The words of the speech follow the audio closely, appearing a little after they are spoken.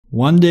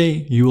One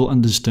day you will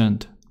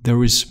understand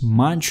there is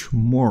much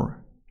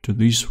more to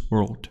this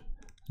world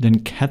than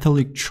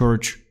Catholic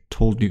Church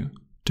told you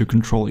to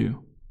control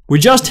you. We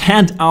just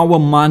had our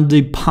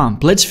Monday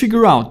pump. Let's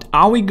figure out,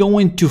 are we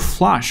going to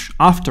flush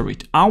after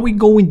it? Are we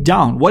going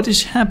down? What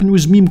is happening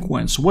with meme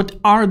coins? What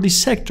are the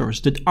sectors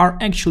that are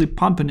actually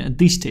pumping at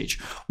this stage?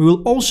 We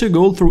will also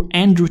go through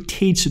Andrew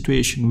Tate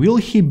situation. Will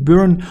he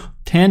burn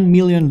 $10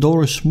 million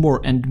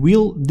more? And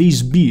will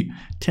this be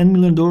 $10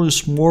 million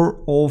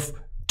more of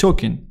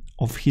token,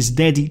 of his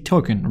daddy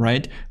token,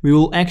 right? We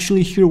will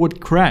actually hear what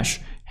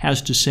Crash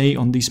has to say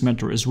on this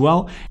matter as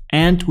well.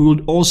 And we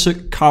would also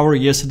cover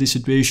yesterday's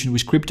situation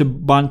with Crypto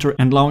Banter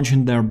and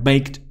launching their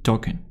baked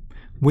token.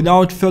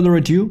 Without further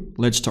ado,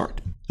 let's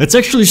start. Let's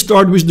actually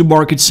start with the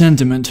market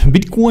sentiment.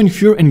 Bitcoin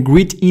fear and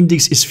greed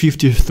index is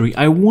 53.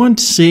 I won't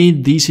say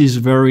this is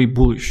very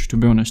bullish, to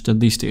be honest, at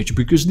this stage,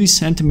 because this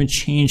sentiment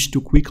changed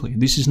too quickly.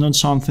 This is not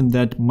something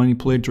that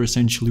manipulator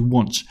essentially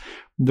wants.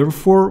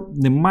 Therefore,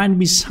 there might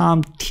be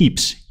some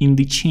tips in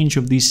the change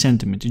of this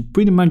sentiment. It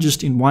pretty much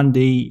just in one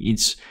day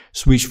it's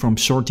switched from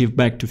 30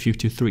 back to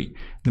 53.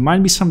 There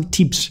might be some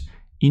tips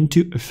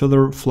into a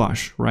further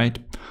flush, right?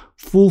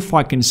 Full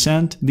fucking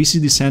send. This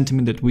is the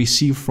sentiment that we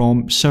see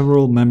from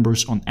several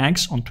members on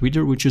X, on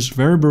Twitter, which is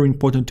very, very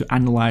important to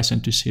analyze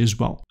and to see as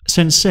well.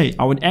 Sensei,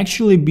 I would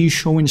actually be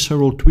showing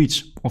several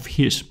tweets of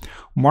his.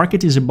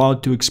 Market is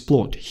about to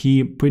explode.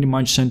 He pretty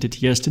much sent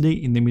it yesterday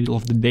in the middle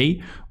of the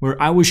day,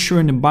 where I was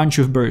sharing a bunch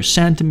of bearish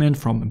sentiment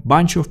from a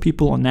bunch of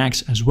people on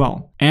X as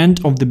well.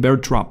 End of the bear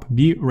trap.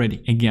 Be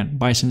ready. Again,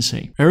 by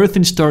Sensei.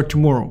 Everything start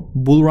tomorrow.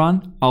 Bull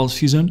run, all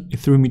season,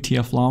 Ethereum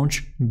ETF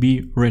launch.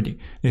 Be ready.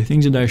 The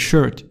things that I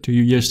shared to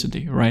you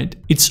yesterday, right?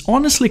 It's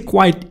honestly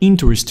quite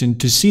interesting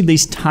to see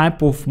this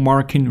type of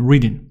market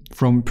reading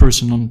from a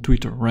person on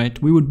Twitter,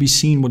 right? We would be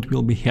seeing what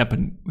will be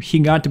happening. He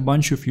got a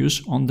bunch of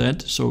views on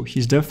that, so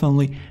he's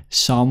definitely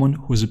someone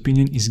whose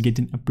opinion is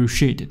getting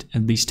appreciated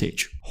at this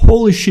stage.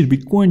 Holy shit,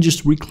 Bitcoin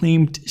just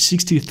reclaimed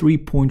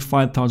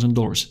 $63.5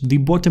 thousand. The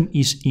bottom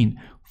is in.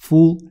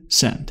 Full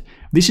send.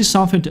 This is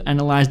something to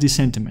analyze the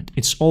sentiment.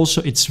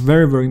 It's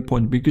very, very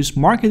important because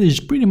market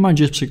is pretty much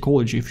just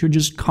psychology. If you're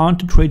just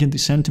concentrating the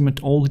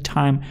sentiment all the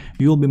time,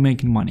 you'll be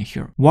making money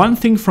here. One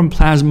thing from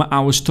Plasma I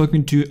was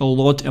talking to you a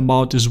lot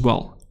about as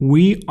well.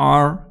 We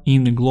are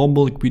in a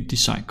global liquidity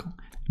cycle.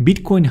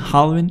 Bitcoin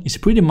halving is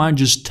pretty much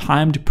just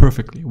timed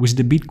perfectly with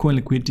the Bitcoin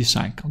liquidity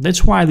cycle.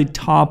 That's why the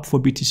top for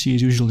BTC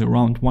is usually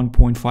around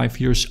 1.5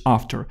 years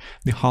after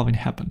the halving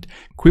happened.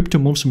 Crypto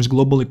moves with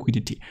global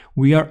liquidity.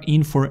 We are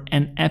in for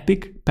an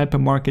epic paper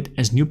market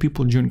as new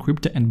people join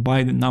crypto and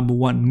buy the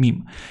 #1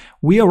 meme.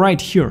 We are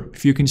right here,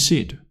 if you can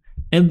see it,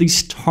 at the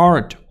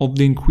start of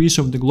the increase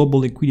of the global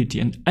liquidity,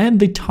 and at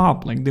the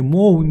top, like the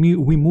more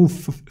we move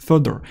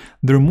further,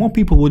 the more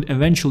people would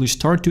eventually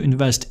start to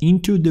invest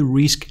into the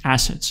risk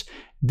assets.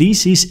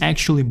 This is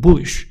actually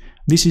bullish.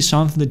 This is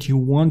something that you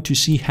want to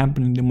see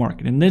happen in the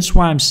market. And that's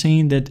why I'm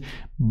saying that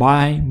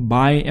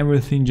buy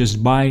everything,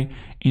 just buy.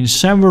 In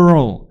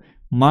several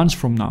months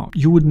from now,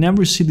 you would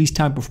never see these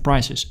type of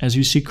prices as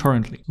you see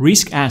currently.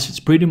 Risk assets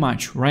pretty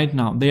much right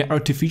now, they are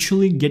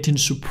artificially getting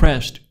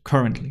suppressed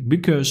currently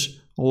because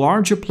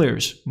larger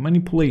players,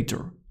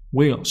 manipulator,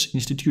 whales,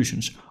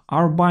 institutions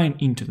are buying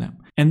into them.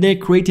 And they're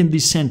creating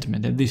this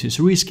sentiment that this is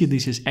risky,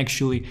 this is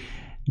actually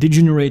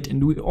degenerate,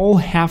 and we all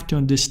have to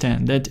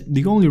understand that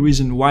the only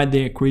reason why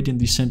they are creating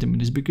this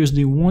sentiment is because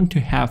they want to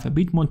have a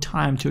bit more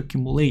time to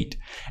accumulate,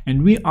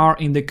 and we are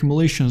in the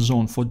accumulation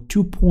zone for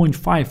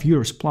 2.5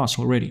 years plus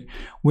already.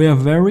 We are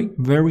very,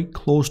 very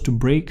close to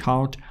break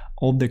out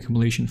of the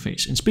accumulation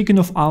phase. And speaking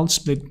of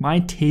alts, that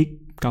might take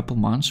a couple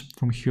months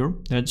from here,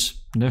 that's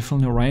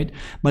definitely right,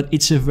 but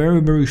it's a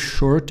very, very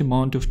short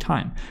amount of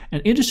time.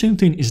 An interesting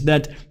thing is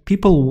that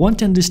people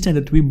won't understand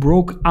that we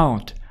broke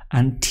out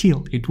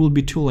until it will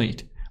be too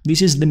late.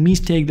 This is the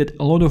mistake that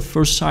a lot of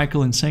first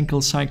cycle and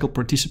second cycle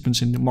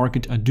participants in the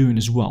market are doing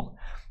as well.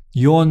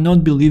 You are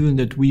not believing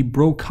that we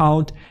broke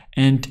out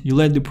and you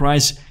let the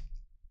price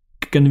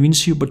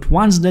convince you, but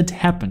once that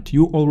happened,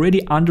 you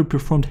already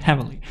underperformed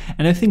heavily.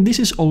 And I think this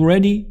is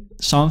already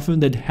something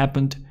that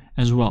happened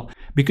as well.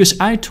 Because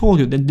I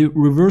told you that the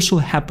reversal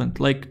happened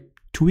like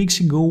 2 weeks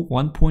ago,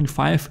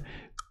 1.5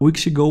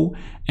 weeks ago,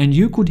 and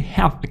you could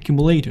have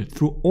accumulated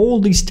through all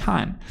this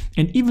time.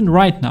 And even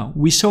right now,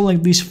 we saw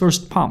like this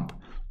first pump.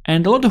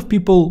 And a lot of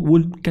people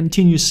would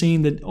continue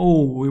saying that,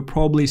 oh, we're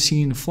probably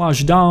seeing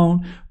flush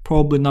down,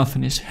 probably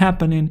nothing is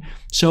happening.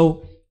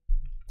 So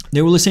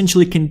they will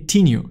essentially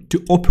continue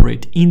to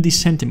operate in this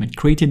sentiment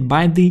created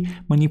by the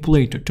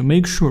manipulator to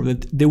make sure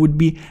that there would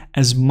be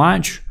as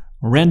much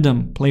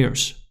random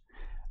players,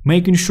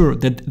 making sure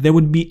that there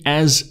would be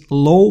as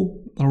low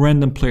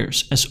random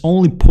players as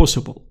only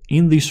possible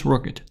in this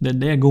rocket that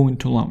they are going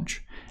to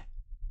launch.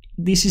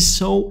 This is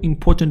so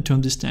important to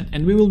understand,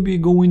 and we will be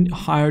going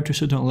higher to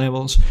certain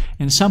levels,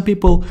 and some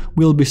people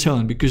will be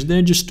selling because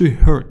they're just too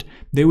hurt.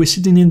 They were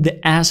sitting in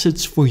the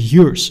assets for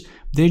years,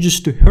 They're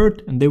just too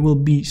hurt and they will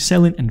be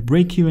selling and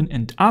break even.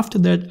 And after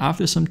that,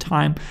 after some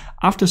time,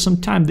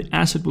 the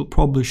asset will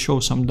probably show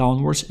some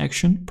downwards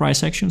action,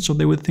 price action. So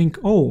they would think,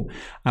 oh,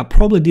 I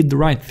probably did the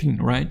right thing,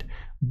 right?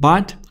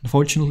 But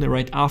unfortunately,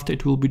 right after,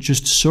 it will be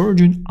just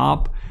surging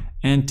up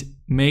and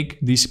make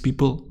these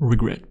people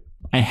regret.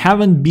 I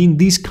haven't been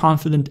this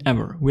confident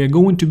ever. We are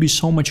going to be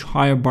so much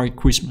higher by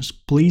Christmas.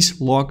 Please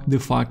lock the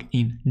fuck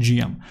in,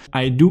 GM.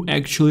 I do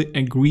actually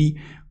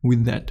agree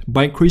with that.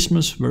 By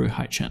Christmas, very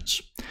high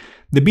chance.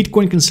 The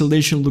Bitcoin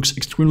consolidation looks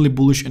extremely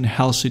bullish and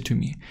healthy to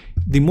me.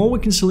 The more we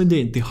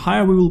consolidate, the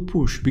higher we will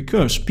push,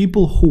 because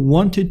people who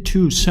wanted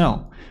to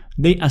sell,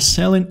 they are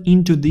selling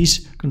into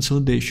this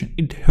consolidation.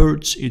 It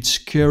hurts, it's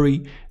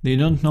scary, they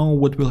don't know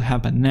what will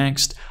happen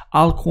next.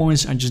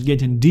 Altcoins are just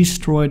getting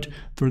destroyed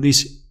through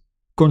this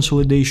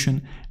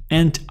consolidation,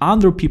 and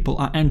other people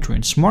are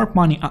entering. Smart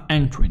money are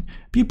entering.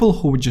 People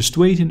who were just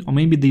waiting, or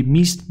maybe they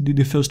missed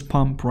the first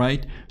pump,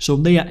 right? So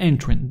they are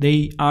entering.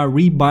 They are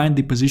rebuying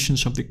the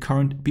positions of the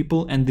current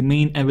people, and the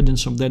main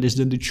evidence of that is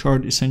that the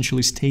chart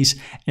essentially stays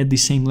at the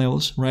same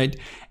levels, right?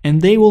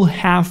 And they will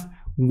have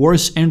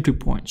worse entry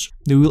points.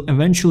 They will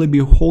eventually be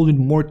holding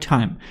more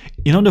time.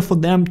 In order for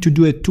them to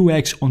do a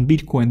 2x on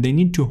Bitcoin, they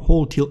need to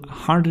hold till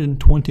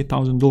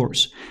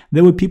 $120,000.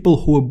 There were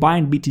people who were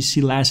buying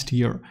BTC last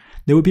year.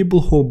 There were people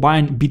who were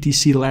buying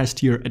BTC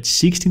last year at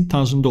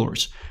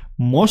 $16,000.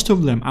 Most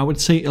of them, I would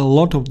say a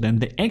lot of them,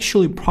 they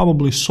actually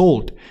probably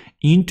sold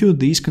into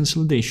this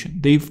consolidation.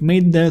 They've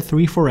made their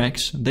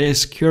 3-4x. They're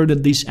scared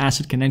that this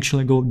asset can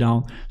actually go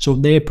down. So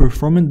they are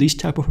performing this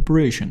type of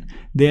operation.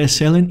 They are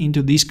selling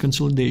into this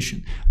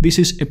consolidation. This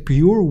is a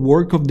pure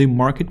work of the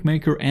market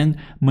maker and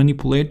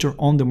manipulator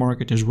on the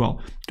market as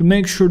well, to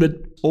make sure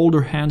that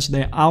older hands,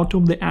 they're out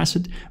of the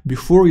asset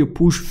before you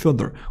push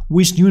further.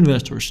 With new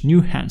investors,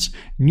 new hands,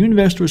 new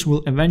investors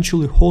will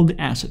eventually hold the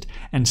asset.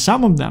 And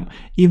some of them,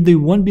 if they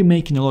won't be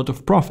making a lot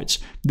of profits,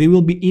 they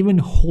will be even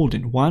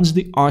holding once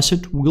the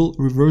asset will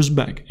reverse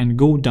back and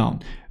go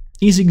down.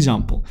 Easy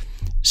example.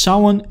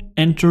 Someone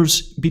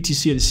enters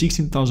BTC at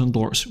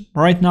 $16,000.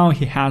 Right now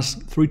he has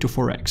 3 to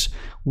 4x.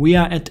 We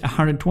are at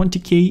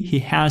 120k, he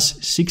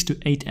has 6 to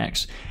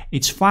 8x.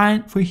 It's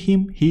fine for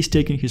him, he's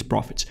taking his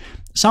profits.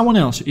 Someone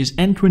else is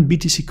entering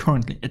BTC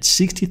currently at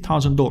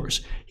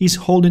 $60,000. He's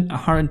holding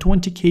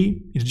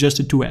 120k, it's just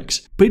a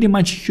 2x. Pretty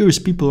much hears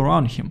people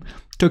around him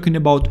talking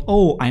about,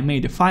 oh, I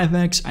made a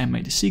 5x, I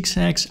made a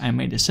 6x, I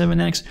made a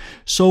 7x.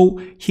 So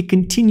he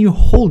continue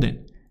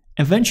holding,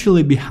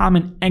 eventually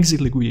becoming exit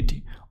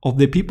liquidity of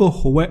the people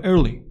who were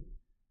early.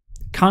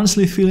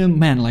 Constantly feeling,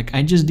 man, like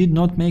I just did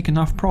not make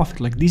enough profit.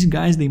 Like these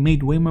guys, they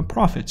made way more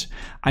profits.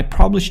 I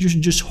probably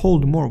should just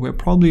hold more. We're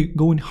probably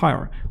going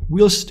higher.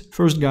 Whilst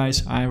first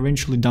guys are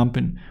eventually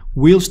dumping.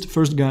 Whilst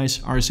first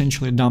guys are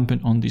essentially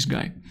dumping on this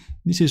guy.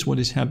 This is what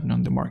is happening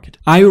on the market.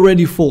 Are you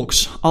ready,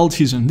 folks? Alt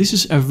season. This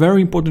is a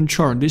very important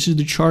chart. This is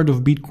the chart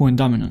of Bitcoin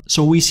dominance.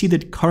 So we see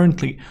that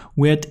currently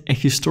we're at a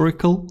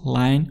historical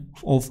line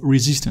of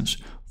resistance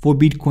for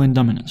Bitcoin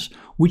dominance,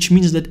 which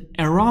means that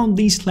around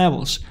these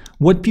levels,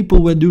 what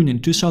people were doing in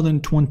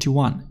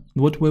 2021,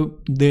 what were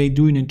they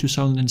doing in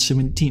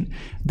 2017,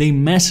 they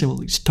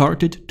massively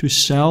started to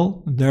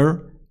sell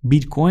their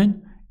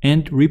Bitcoin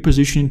and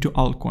repositioning to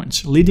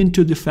altcoins, leading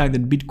to the fact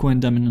that Bitcoin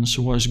dominance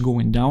was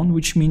going down,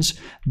 which means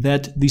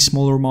that the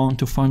smaller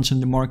amount of funds in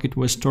the market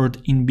was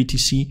stored in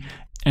BTC,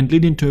 and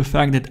leading to the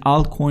fact that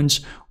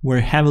altcoins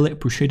were heavily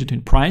appreciated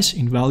in price,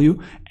 in value,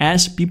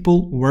 as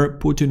people were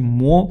putting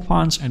more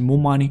funds and more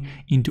money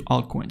into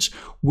altcoins.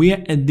 We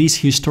are at these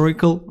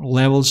historical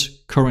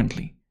levels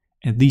currently,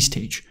 at this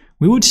stage.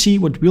 We would see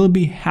what will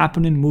be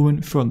happening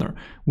moving further.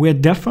 We are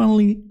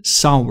definitely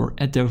somewhere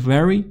at a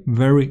very,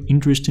 very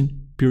interesting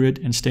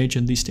period and stage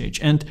at this stage.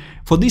 And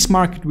for this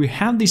market, we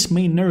have this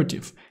main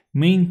narrative,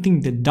 main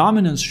thing that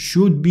dominance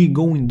should be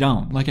going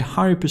down like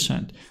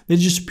 100%.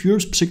 That's just pure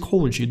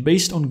psychology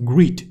based on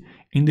greed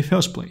in the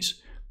first place.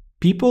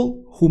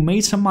 People who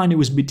made some money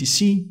with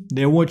BTC,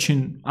 they're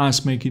watching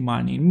us making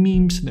money in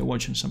memes, they're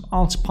watching some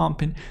alts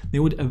pumping, they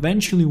would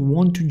eventually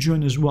want to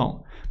join as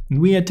well.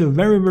 We are at a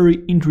very,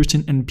 very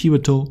interesting and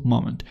pivotal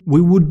moment.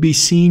 We would be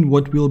seeing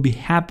what will be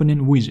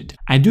happening with it.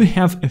 I do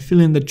have a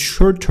feeling that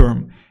short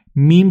term,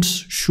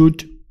 memes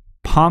should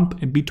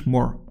pump a bit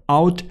more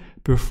out,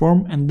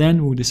 perform, and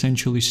then we would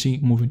essentially see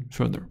moving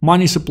further.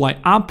 Money supply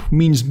up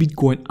means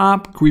Bitcoin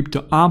up,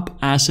 crypto up,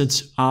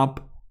 assets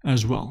up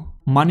as well.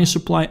 Money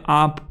supply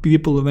up,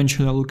 people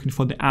eventually are looking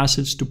for the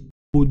assets to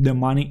put their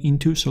money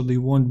into, so they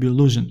won't be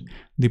losing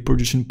the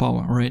purchasing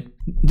power, right?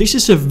 This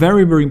is a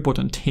very, very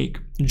important take.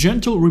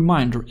 Gentle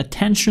reminder,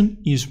 attention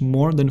is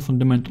more than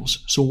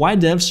fundamentals. So why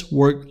devs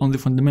work on the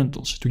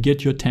fundamentals? To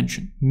get your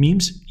attention.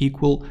 Memes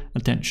equal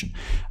attention.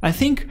 I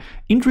think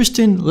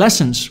interesting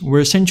lessons were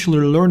essentially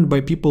learned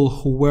by people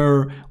who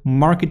were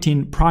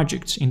marketing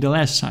projects in the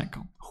last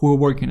cycle, who are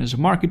working as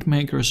market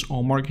makers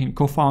or marketing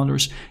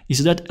co-founders,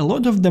 is that a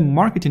lot of the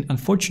marketing,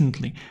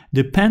 unfortunately,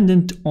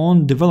 dependent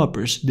on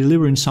developers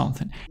delivering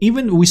something.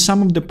 Even with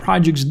some of the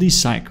projects this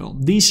cycle,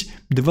 these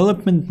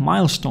development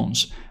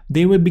milestones,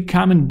 they were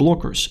becoming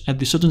blockers at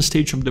the certain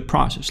stage of the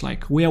process.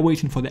 Like, we are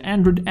waiting for the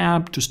Android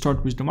app to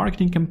start with the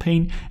marketing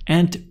campaign,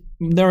 and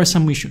there are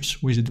some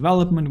issues with the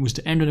development, with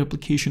the Android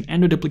application.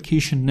 Android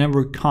application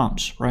never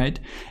comes, right?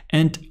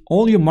 And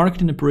all your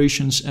marketing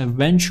operations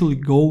eventually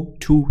go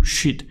to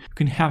shit. You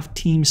can have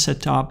teams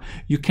set up,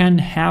 you can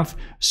have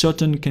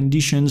certain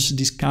conditions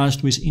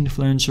discussed with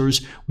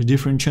influencers, with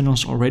different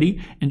channels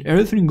already, and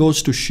everything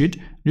goes to shit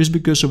just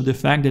because of the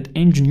fact that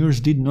engineers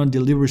did not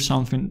deliver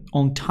something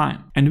on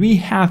time. And we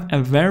have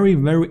a very,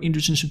 very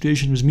interesting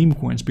situation with meme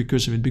coins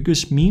because of it,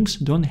 because memes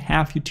don't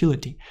have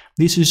utility.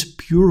 This is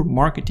pure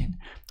marketing,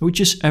 which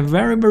is a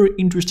very, very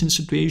interesting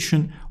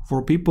situation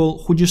for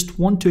people who just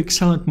want to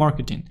excel at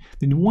marketing.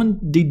 They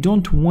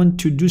don't want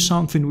to do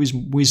something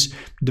with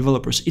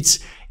developers.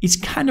 It's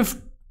kind of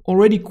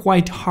already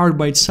quite hard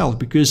by itself,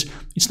 because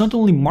it's not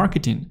only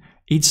marketing,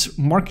 it's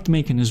market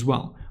making as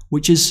well,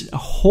 which is a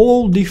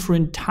whole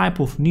different type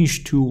of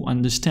niche to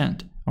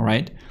understand, all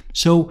right?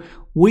 So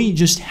we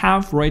just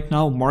have right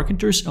now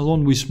marketers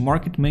along with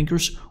market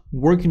makers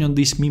working on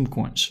these meme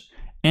coins.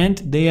 And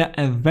they are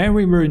a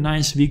very, very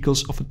nice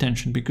vehicles of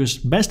attention, because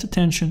best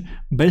attention,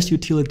 best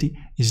utility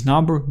is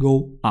number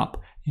go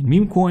up. In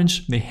meme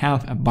coins, they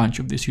have a bunch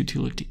of this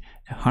utility,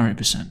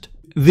 100%.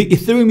 The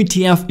Ethereum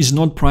ETF is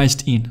not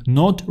priced in,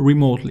 not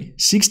remotely.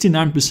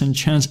 69%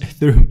 chance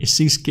Ethereum is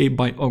 6K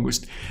by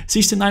August.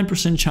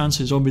 69%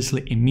 chance is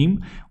obviously a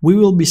meme. We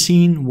will be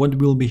seeing what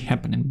will be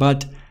happening,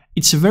 but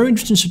it's a very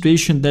interesting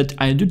situation that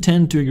I do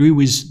tend to agree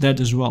with that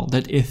as well,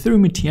 that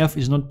Ethereum ETF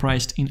is not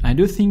priced in. I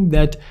do think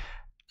that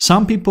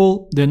some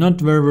people, they're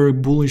not very, very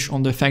bullish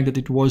on the fact that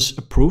it was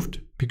approved,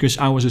 because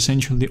I was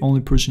essentially the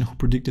only person who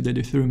predicted that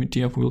Ethereum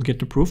ETF will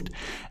get approved.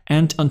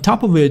 And on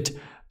top of it,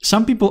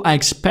 some people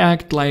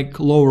expect like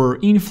lower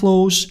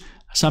inflows.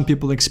 Some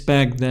people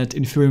expect that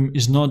Ethereum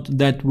is not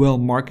that well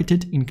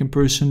marketed in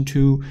comparison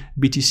to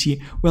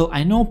BTC. Well,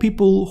 I know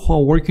people who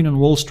are working on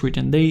Wall Street,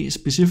 and they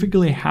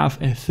specifically have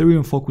a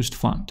Ethereum focused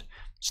fund.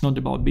 It's not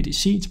about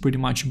BTC, it's pretty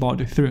much about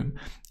Ethereum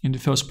in the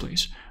first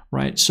place,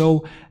 right?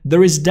 So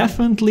there is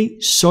definitely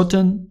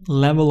certain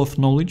level of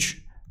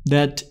knowledge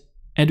that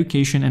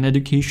education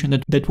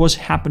that was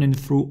happening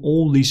through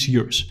all these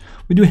years.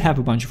 We do have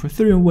a bunch of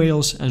Ethereum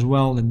whales as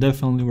well that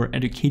definitely were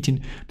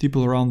educating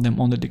people around them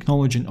on the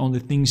technology and on the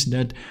things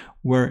that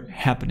were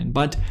happening.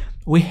 But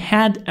we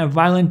had a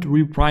violent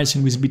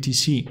repricing with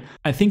BTC.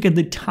 I think at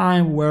the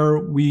time where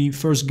we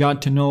first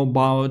got to know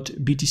about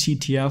BTC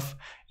ETF,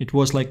 it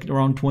was like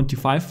around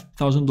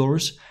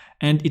 $25,000.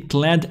 And it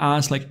led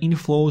us, like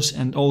inflows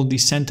and all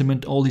this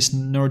sentiment, all this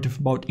narrative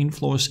about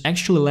inflows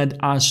actually led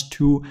us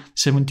to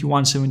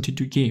 71,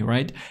 72K,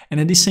 right? And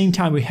at the same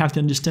time, we have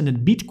to understand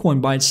that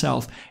Bitcoin by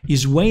itself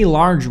is way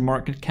larger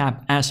market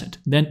cap asset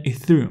than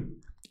Ethereum.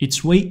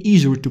 It's way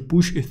easier to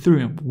push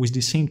Ethereum with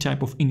the same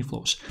type of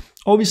inflows.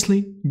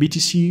 Obviously,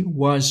 BTC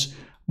was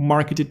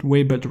marketed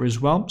way better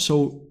as well.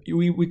 So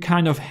we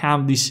kind of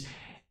have this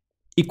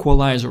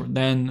equalizer,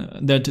 then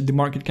that the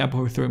market cap of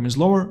Ethereum is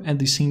lower. At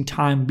the same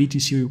time,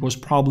 BTC was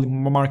probably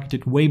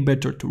marketed way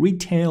better to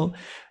retail,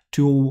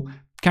 to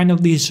kind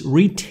of this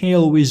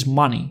retail with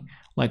money,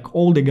 like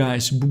all the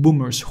guys,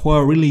 boomers who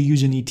are really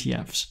using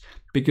ETFs.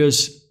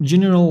 Because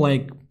general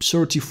like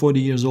 30, 40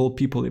 years old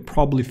people, they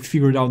probably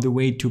figured out the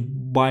way to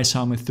buy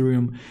some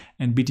Ethereum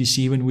and BTC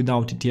even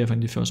without ETF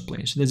in the first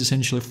place. That's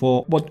essentially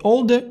for what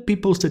all the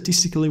people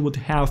statistically would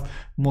have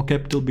more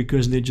capital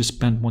because they just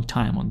spend more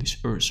time on this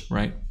earth,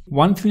 right?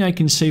 One thing I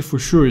can say for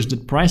sure is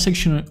that price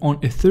action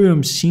on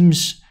Ethereum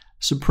seems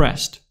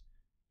suppressed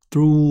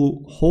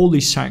through whole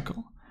this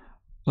cycle.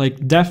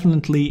 Like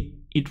definitely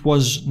it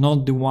was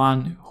not the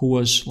one who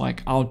was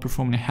like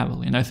outperforming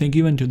heavily. And I think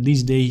even to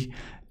this day,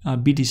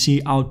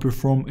 BTC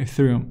outperformed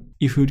Ethereum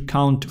if you would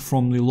count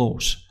from the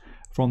lows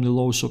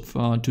of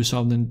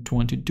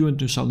 2022 and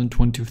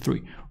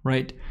 2023,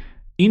 right?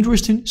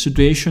 Interesting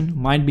situation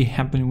might be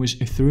happening with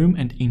Ethereum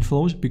and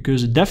inflows,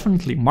 because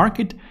definitely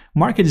market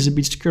is a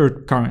bit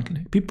scared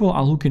currently. People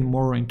are looking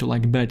more into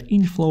like bad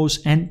inflows,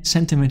 and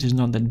sentiment is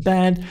not that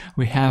bad.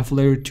 We have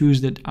layer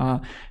 2s that are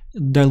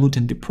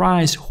diluting the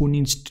price, who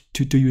needs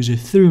to use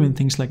Ethereum and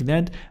things like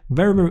that.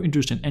 Very, very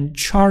interesting. And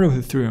chart of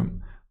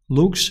Ethereum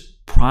looks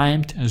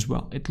primed as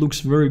well. It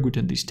looks very good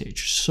at this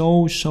stage.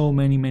 So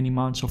many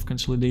months of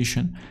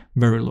consolidation.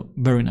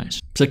 Very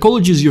nice.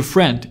 Psychology is your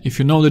friend if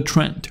you know the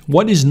trend.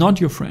 What is not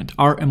your friend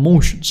are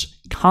emotions.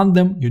 Cut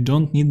them, you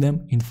don't need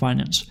them in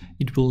finance.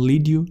 It will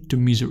lead you to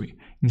misery.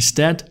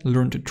 Instead,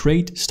 learn to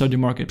trade, study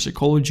market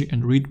psychology,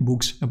 and read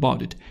books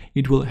about it.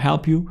 It will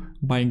help you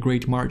by a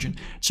great margin.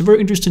 It's a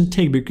very interesting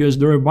take, because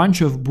there are a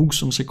bunch of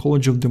books on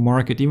psychology of the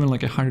market, even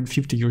like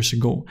 150 years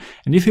ago.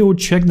 And if you would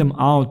check them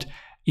out,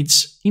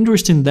 it's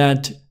interesting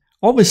that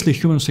obviously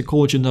human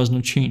psychology does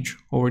not change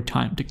over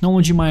time.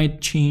 Technology might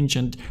change,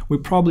 and we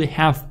probably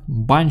have a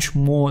bunch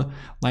more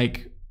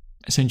like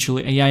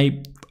essentially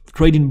AI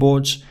trading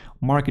bots,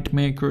 market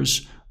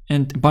makers,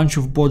 and a bunch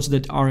of bots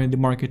that are in the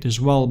market as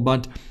well.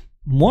 But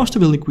most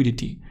of the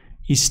liquidity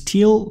is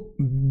still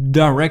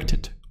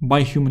directed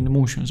by human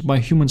emotions, by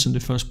humans in the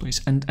first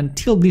place. And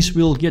until this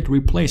will get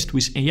replaced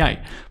with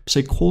AI,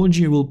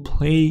 psychology will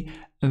play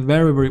a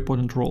very, very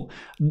important role.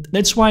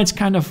 That's why it's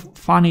kind of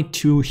funny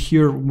to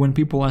hear when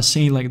people are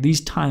saying like this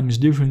time is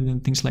different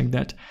and things like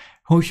that.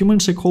 How human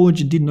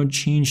psychology did not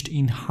change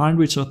in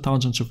hundreds or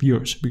thousands of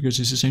years, because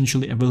it's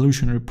essentially an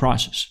evolutionary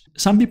process.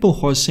 Some people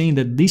who are saying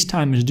that this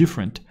time is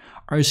different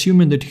are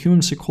assuming that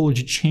human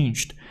psychology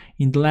changed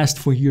in the last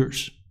 4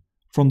 years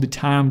from the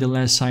time the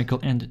last cycle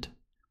ended.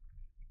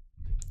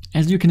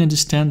 As you can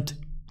understand,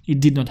 it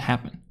did not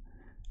happen.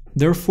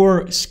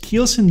 Therefore,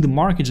 skills in the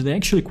markets, they're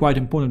actually quite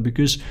important,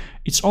 because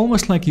it's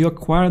almost like you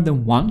acquire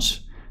them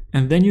once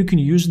and then you can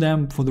use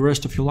them for the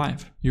rest of your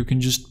life. You can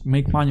just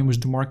make money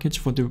with the markets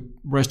for the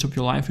rest of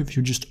your life if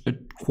you just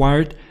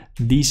acquired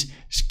these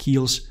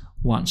skills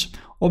once.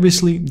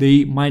 Obviously,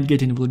 they might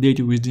get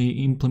invalidated with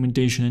the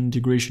implementation and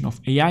integration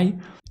of AI.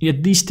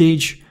 At this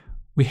stage,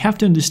 we have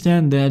to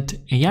understand that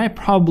AI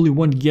probably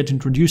won't get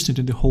introduced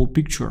into the whole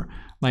picture.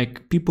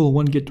 Like, people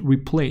won't get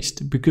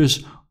replaced,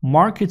 because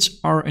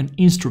markets are an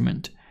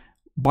instrument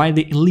by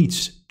the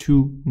elites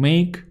to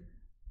make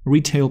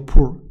retail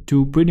poor,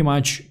 to pretty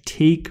much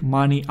take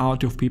money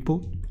out of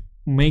people,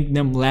 make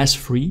them less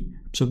free,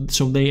 so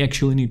they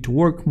actually need to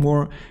work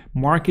more.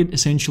 Market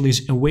essentially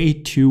is a way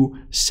to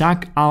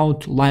suck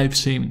out life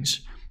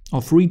savings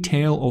of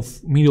retail,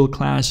 of middle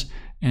class,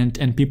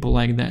 and people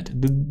like that.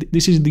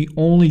 This is the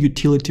only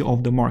utility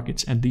of the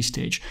markets at this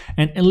stage.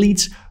 And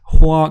elites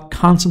who are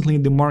constantly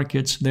in the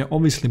markets, they're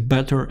obviously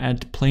better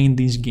at playing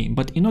this game.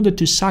 But in order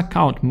to suck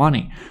out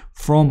money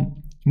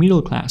from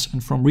middle class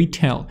and from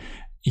retail,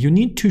 you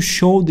need to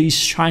show this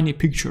shiny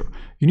picture.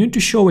 You need to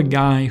show a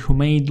guy who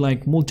made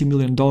like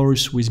multi-million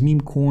dollars with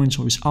meme coins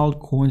or with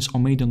altcoins or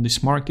made on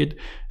this market.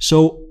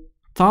 So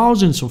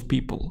thousands of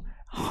people,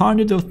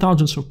 hundreds of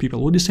thousands of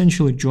people would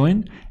essentially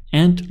join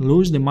and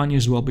lose the money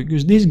as well,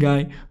 because this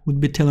guy would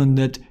be telling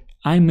that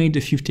I made a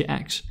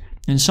 50x,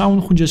 and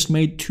someone who just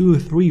made 2,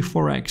 3,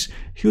 4x,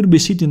 he would be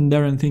sitting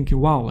there and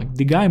thinking, wow, like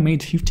the guy made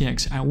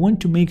 50x, I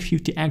want to make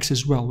 50x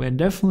as well. We're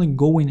definitely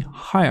going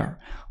higher,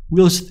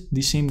 whilst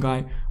the same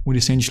guy would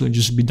essentially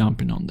just be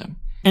dumping on them.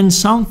 And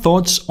some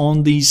thoughts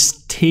on the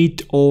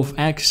state of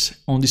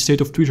X, on the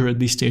state of Twitter at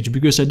this stage,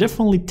 because I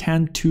definitely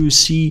tend to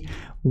see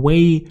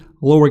way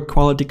lower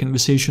quality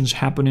conversations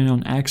happening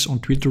on X, on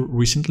Twitter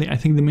recently. I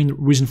think the main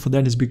reason for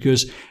that is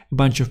because a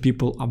bunch of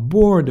people are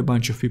bored, a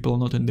bunch of people are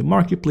not in the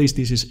marketplace.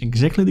 This is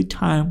exactly the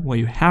time where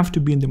you have to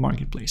be in the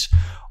marketplace.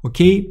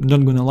 Okay, I'm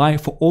not gonna lie,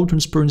 for all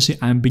transparency,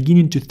 I'm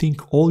beginning to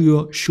think all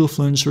your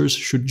shillfluencers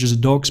should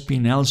just dox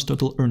P&L's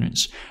total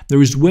earnings.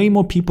 There is way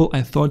more people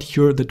I thought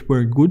here that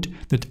were good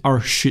that are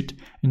shit,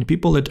 and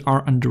people that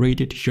are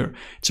underrated here.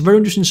 It's a very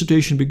interesting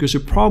situation, because you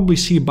probably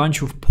see a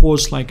bunch of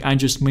posts like I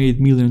just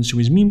made millions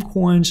with meme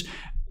coins.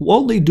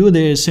 All they do,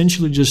 they're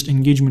essentially just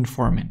engagement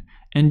farming.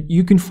 And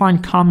you can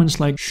find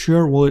comments like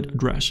share wallet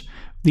address.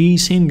 The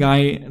same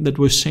guy that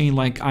was saying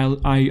like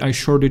I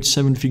shorted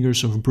 7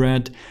 figures of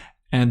bread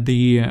at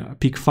the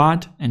peak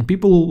fat, and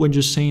people were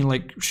just saying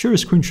like share a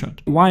screenshot.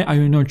 Why are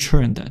you not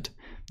sharing that?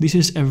 This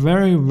is a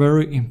very,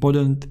 very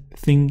important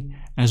thing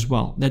as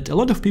well, that a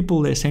lot of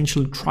people are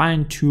essentially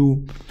trying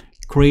to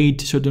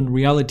create certain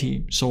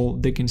reality so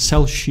they can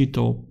sell shit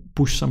or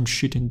push some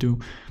shit into,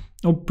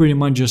 or pretty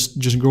much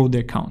just grow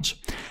their accounts.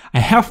 I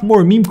have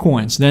more meme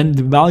coins than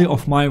the value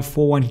of my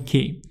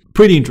 401k.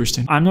 Pretty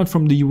interesting. I'm not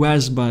from the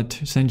US,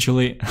 but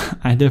essentially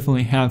I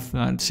definitely have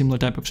a similar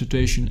type of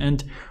situation.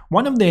 And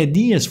one of the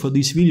ideas for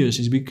these videos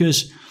is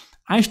because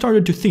I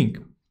started to think,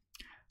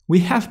 we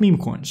have meme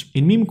coins.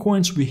 In meme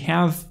coins, we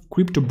have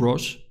crypto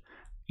bros,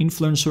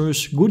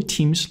 influencers, good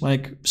teams,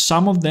 like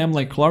some of them,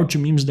 like larger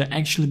memes, they're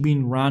actually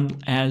being run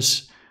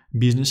as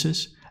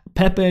businesses.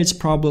 Pepe, it's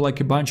probably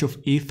like a bunch of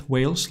ETH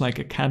whales, like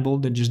a cattle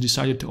that just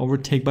decided to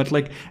overtake. But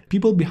like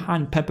people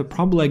behind Pepe,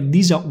 probably like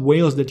these are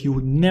whales that you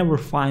would never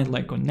find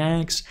like on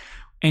X,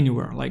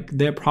 anywhere. Like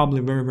they're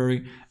probably very,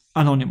 very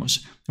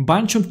anonymous. A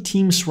bunch of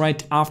teams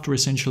right after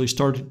essentially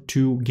started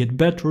to get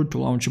better, to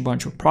launch a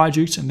bunch of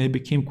projects, and they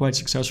became quite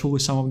successful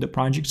with some of the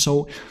projects.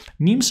 So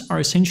memes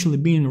are essentially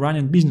being run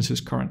in businesses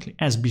currently,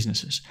 as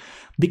businesses.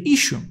 The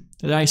issue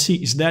that I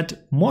see is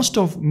that most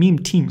of meme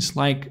teams,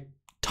 like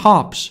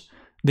tops,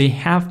 they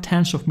have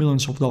tens of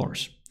millions of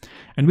dollars.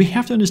 And we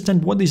have to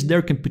understand what is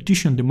their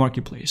competition in the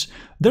marketplace.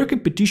 Their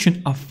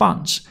competition are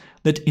funds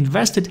that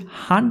invested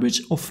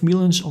hundreds of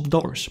millions of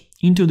dollars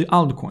into the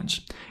altcoins.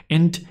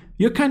 And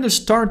you kind of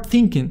start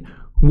thinking,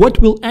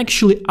 what will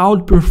actually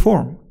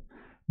outperform?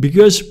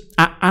 Because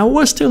I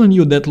was telling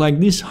you that like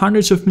these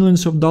hundreds of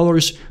millions of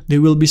dollars, they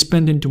will be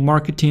spent into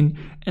marketing.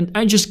 And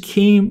I just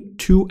came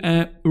to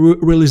a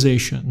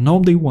realization. No,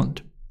 they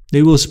won't.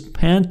 They will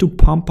spend to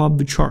pump up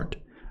the chart.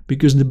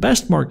 Because the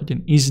best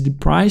marketing is the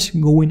price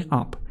going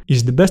up.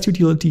 Is the best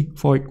utility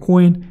for a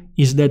coin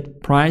is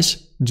that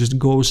price just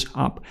goes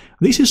up.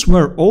 This is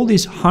where all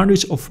these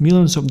hundreds of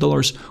millions of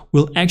dollars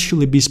will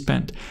actually be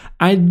spent.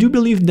 I do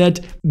believe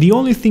that the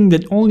only thing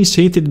that only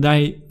safety that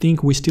I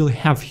think we still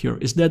have here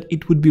is that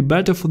it would be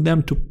better for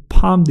them to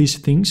pump these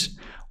things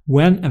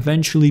when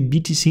eventually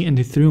BTC and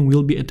Ethereum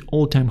will be at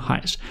all-time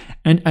highs.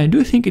 And I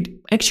do think it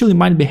actually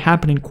might be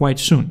happening quite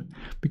soon,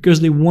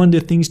 because they want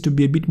the things to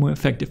be a bit more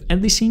effective.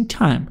 At the same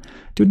time,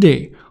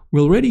 today,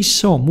 we already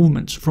saw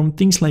movements from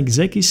things like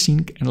Zeki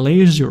Sync and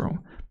Layer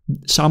 0.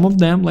 Some of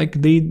them, like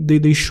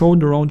they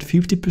showed around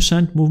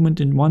 50% movement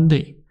in one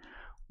day,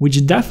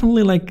 which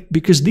definitely, like,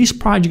 because these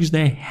projects,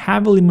 they're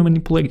heavily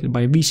manipulated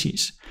by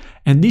VCs.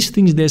 And these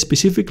things, they're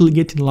specifically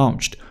getting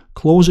launched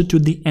closer to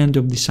the end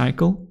of the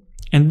cycle.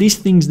 And these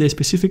things, they're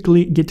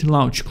specifically getting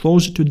launched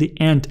closer to the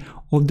end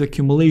of the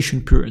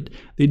accumulation period.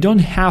 They don't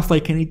have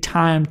like any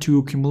time to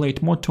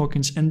accumulate more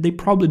tokens, and they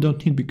probably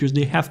don't need, because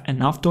they have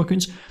enough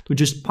tokens to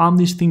just pump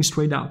these things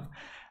straight up.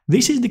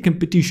 This is the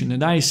competition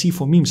that I see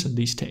for memes at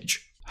this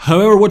stage.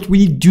 However, what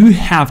we do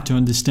have to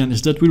understand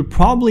is that we'll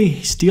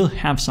probably still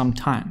have some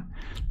time,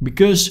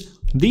 because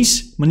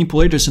these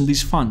manipulators and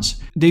these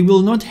funds, they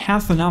will not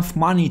have enough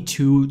money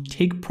to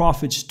take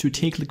profits, to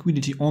take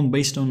liquidity on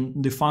based on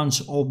the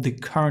funds of the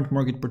current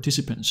market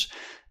participants.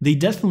 They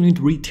definitely need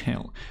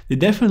retail. They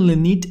definitely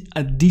need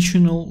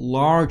additional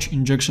large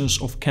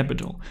injections of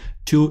capital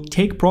to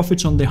take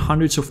profits on the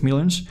hundreds of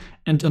millions,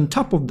 and on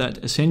top of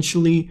that,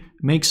 essentially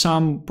make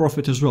some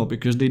profit as well,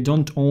 because they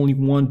don't only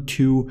want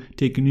to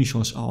take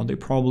initials out,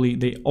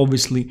 they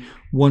obviously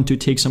want to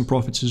take some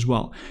profits as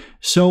well.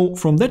 So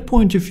from that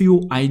point of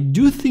view, I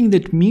do think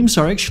that memes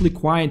are actually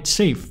quite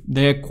safe.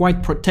 They're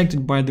quite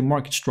protected by the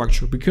market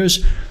structure,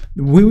 because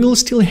we will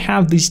still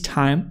have this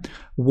time.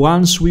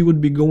 Once we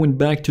would be going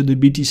back to the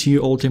BTC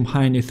all-time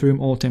high and Ethereum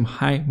all-time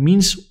high,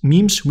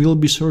 memes will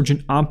be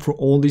surging up for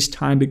all this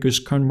time, because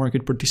current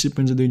market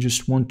participants, they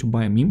just want to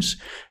buy memes,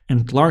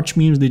 and large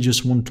memes, they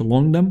just want to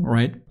long them,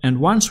 right? And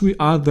once we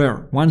are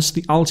there, once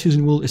the alt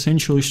season will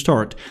essentially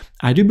start,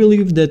 I do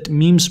believe that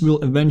memes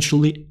will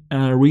eventually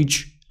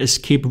reach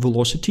escape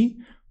velocity,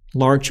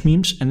 large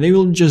memes, and they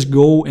will just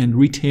go, and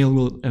retail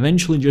will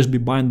eventually just be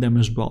buying them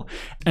as well.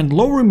 And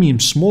lower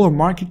memes, smaller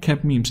market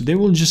cap memes, they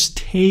will just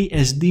stay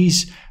as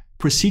these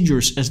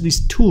procedures, as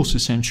these tools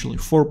essentially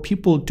for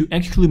people to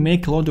actually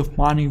make a lot of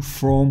money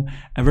from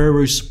a very,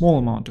 very small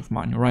amount of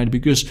money, right?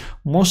 Because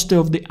most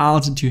of the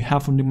alts that you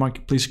have on the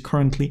marketplace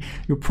currently,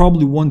 you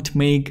probably won't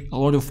make a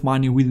lot of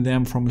money with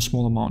them from a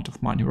small amount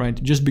of money,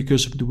 right? Just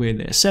because of the way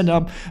they're set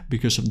up,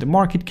 because of the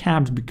market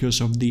caps,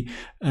 because of the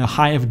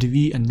high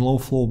FDV and low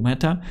flow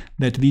meta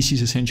that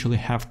VCs essentially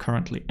have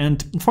currently.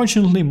 And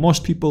unfortunately,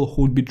 most people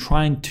who would be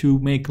trying to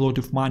make a lot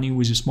of money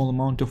with a small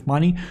amount of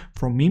money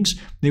from memes,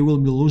 they will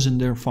be losing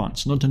their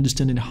funds, not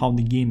understanding how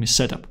the game is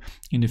set up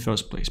in the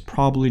first place,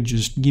 probably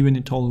just giving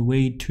it all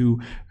away to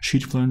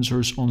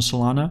shitfluencers on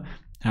Solana,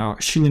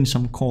 shilling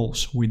some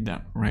calls with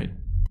them, right?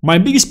 My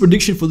biggest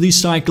prediction for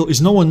this cycle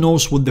is no one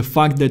knows what the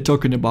fuck they're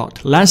talking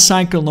about. Last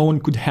cycle, no one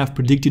could have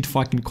predicted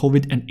fucking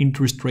COVID and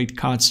interest rate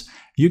cuts.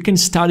 You can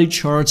study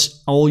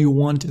charts all you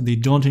want, they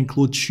don't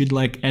include shit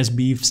like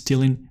SBF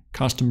stealing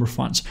customer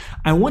funds.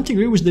 I won't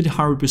agree with that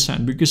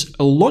 100%, because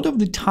a lot of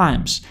the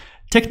times,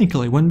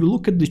 technically, when we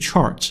look at the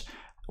charts,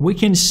 we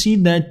can see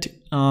that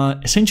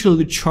essentially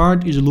the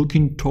chart is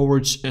looking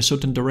towards a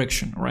certain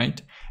direction,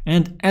 right?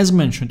 And as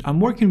mentioned, I'm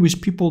working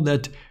with people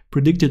that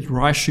predicted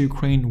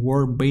Russia-Ukraine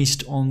war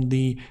based on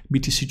the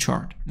BTC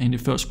chart in the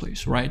first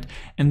place, right?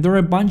 And there are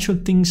a bunch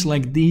of things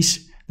like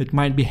this that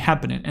might be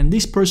happening. And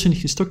this person,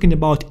 he's talking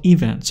about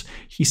events.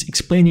 He's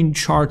explaining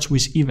charts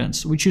with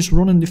events, which is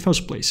wrong in the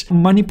first place. A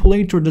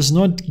manipulator does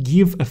not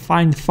give a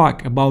fine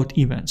fuck about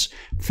events.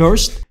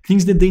 First,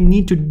 things that they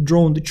need to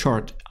draw on the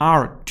chart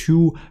are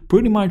to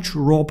pretty much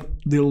rob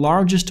the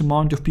largest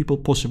amount of people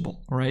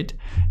possible, right?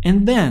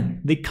 And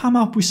then they come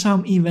up with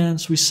some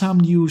events, with some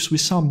news,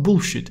 with some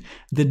bullshit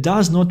that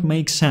does not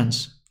make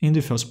sense in the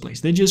first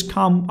place. They just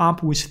come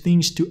up with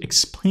things to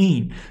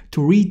explain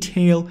to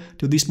retail,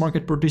 to these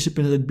market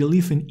participants that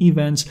believe in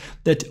events,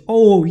 that,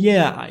 oh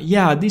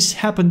yeah, this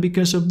happened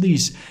because of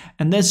this.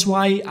 And that's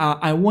why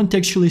I won't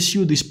actually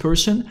sue this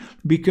person,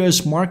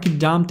 because market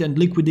dumped and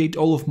liquidate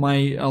all of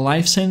my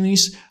life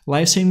savings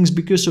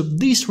because of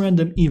this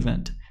random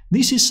event.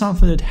 This is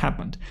something that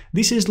happened.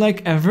 This is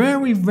like a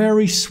very,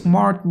 very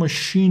smart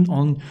machine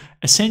on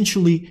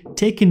essentially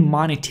taking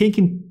money,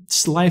 taking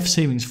life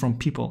savings from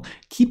people,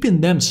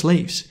 keeping them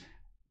slaves,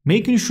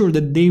 making sure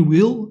that they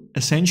will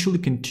essentially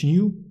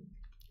continue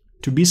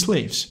to be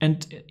slaves.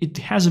 And it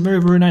has a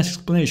very, very nice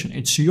explanation.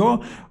 It's your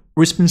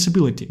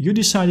responsibility. You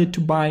decided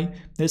to buy,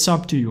 that's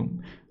up to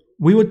you.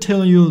 We would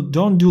tell you,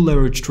 don't do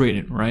leverage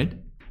trading, right?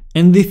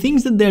 And the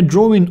things that they're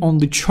drawing on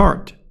the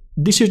chart,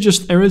 this is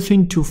just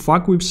everything to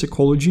fuck with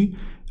psychology,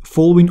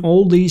 following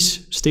all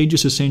these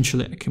stages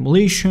essentially: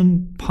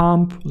 accumulation,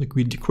 pump,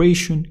 liquidity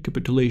creation,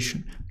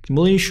 capitulation.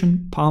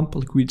 Accumulation, pump,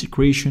 liquidity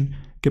creation,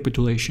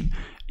 capitulation.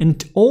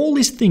 And all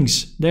these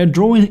things, they're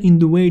drawing in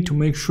the way to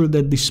make sure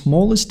that the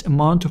smallest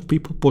amount of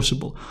people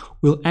possible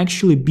will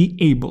actually be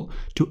able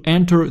to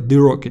enter the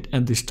rocket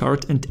at the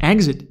start and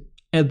exit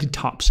at the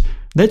tops.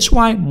 That's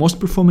why most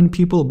performing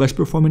people, best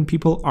performing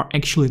people are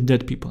actually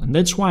dead people. And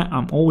that's why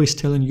I'm always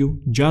telling you,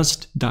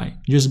 just die,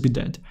 just be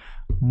dead.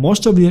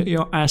 most of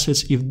your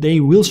assets, if they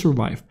will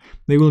survive,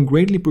 they will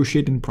greatly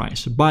appreciate in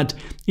price. But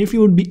if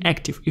you would be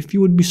active, if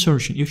you would be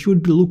searching, if you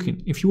would be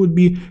looking, if you would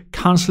be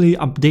constantly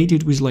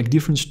updated with like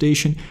different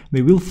station,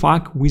 they will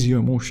fuck with your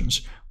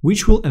emotions,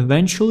 which will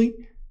eventually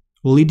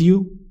lead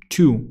you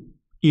to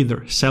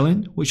either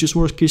selling, which is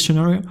worst case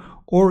scenario,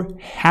 or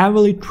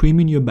heavily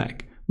trimming your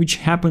bag, which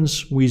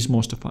happens with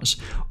most of us.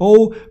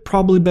 Oh,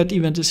 probably bad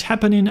event is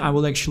happening, I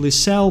will actually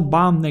sell,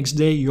 bam, next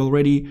day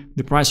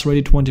the price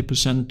already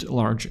 20%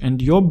 large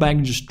and your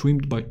bag just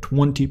trimmed by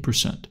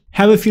 20%.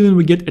 Have a feeling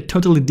we get a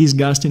totally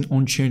disgusting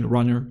on-chain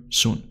runner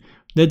soon.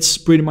 That's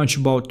pretty much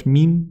about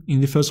meme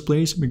in the first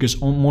place, because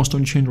most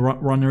on-chain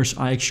runners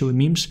are actually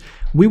memes.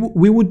 We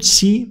would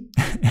see,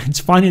 it's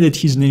funny that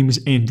his name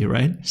is Andy,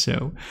 right?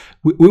 So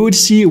we would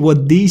see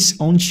what this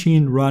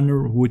on-chain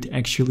runner would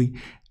actually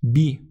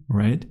be,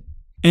 right?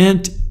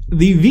 And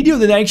the video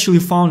that I actually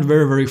found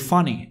very, very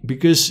funny,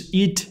 because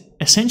it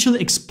essentially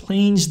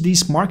explains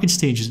these market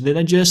stages that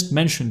I just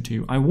mentioned to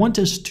you. I want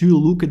us to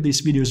look at this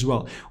video as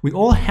well. We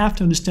all have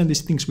to understand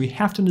these things. We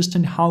have to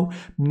understand how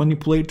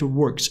manipulator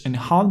works and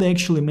how they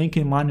actually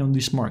making money on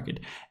this market.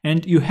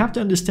 And you have to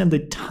understand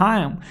that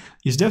time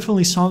is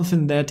definitely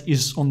something that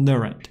is on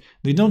their end.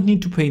 They don't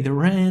need to pay the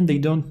rent. They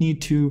don't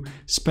need to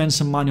spend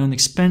some money on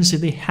expenses.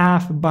 They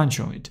have a bunch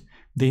of it.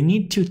 They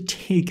need to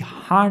take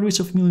hundreds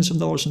of millions of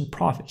dollars in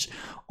profits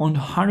on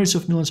hundreds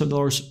of millions of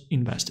dollars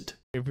invested.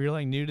 If you're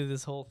like new to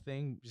this whole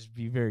thing, just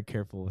be very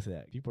careful with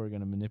that. People are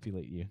going to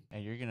manipulate you.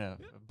 And you're going to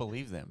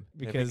believe them.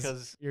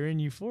 Because you're in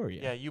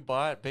euphoria. Yeah, you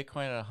bought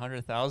Bitcoin at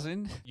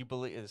 100,000. You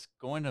believe it's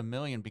going to 1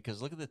 million because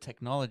look at the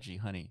technology,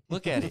 honey.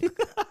 Look at it.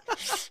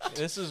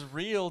 This is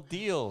real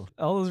deal.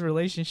 All those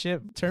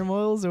relationship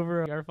turmoils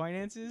over our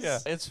finances. Yeah,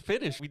 it's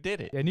finished. We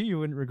did it. I knew you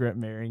wouldn't regret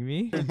marrying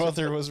me. Your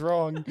mother was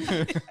wrong.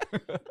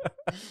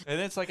 And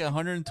it's like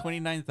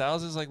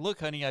 129,000. It's like, look,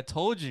 honey, I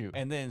told you.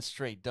 And then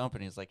straight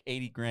dumping. It's like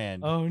 80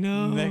 grand. Oh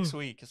no. Next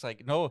week. It's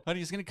like, no,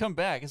 honey, it's gonna come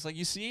back. It's like,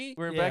 you see,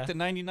 we're back to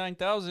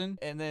 99,000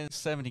 and then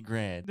 70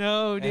 grand.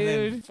 No, dude.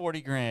 And then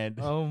 40 grand.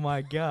 Oh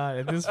my God.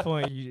 At this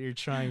point, you're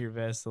trying your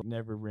best to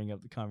never bring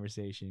up the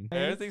conversation.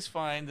 Everything's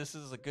fine. This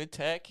is a good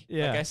tech.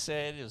 Yeah. Like I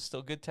said, it was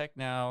still good tech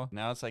now.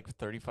 Now it's like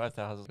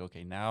 35,000.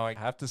 Okay, now I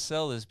have to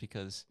sell this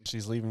because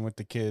she's leaving with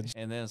the kids.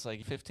 And then it's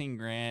like 15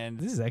 grand.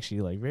 This is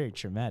actually like very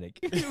traumatic.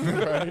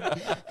 Right?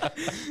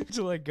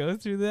 To like go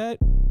through that,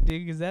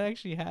 dude, because that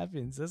actually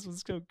happens. That's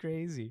what's so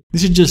crazy.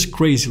 This is just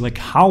crazy, like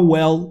how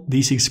well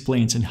this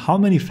explains and how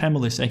many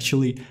families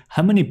actually,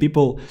 how many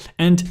people.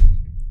 And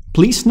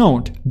please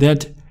note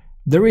that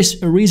there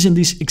is a reason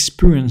this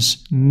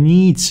experience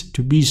needs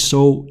to be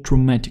so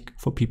traumatic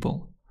for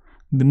people.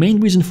 The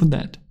main reason for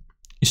that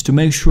is to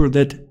make sure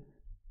that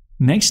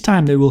next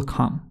time they will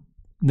come,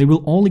 they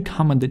will only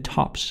come at the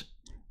tops.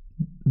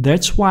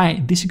 That's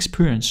why this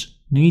experience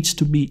needs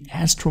to be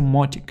as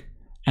traumatic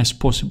as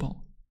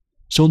possible.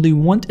 So they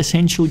won't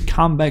essentially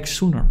come back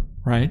sooner,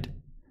 right?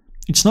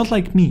 It's not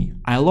like me.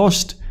 I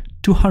lost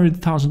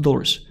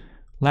 $200,000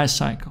 last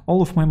cycle,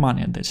 all of my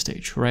money at that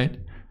stage, right?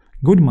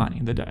 Good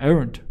money that I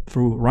earned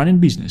through running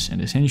business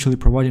and essentially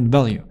providing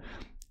value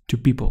to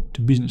people,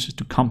 to businesses,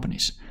 to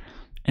companies.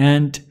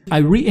 And I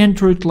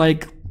re-entered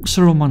like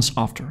several months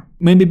after.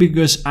 Maybe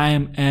because I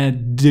am a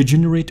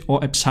degenerate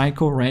or a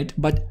psycho, right?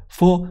 But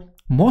for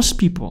most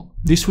people,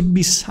 this would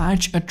be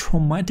such a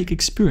traumatic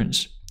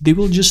experience. They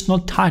will just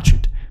not touch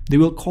it. They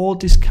will call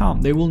it a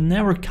scam. They will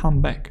never come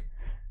back.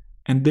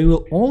 And they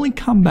will only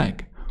come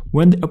back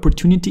when the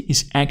opportunity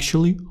is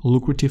actually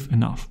lucrative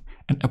enough.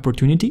 And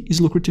opportunity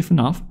is lucrative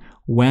enough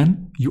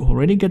when you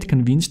already get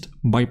convinced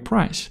by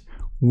price,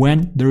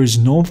 when there is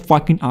no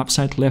fucking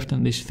upside left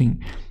on this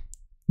thing.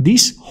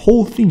 This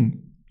whole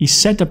thing is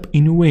set up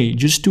in a way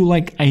just to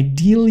like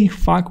ideally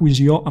fuck with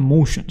your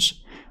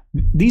emotions.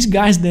 These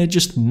guys, they're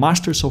just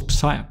masters of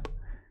psyop,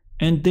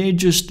 and they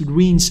just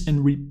rinse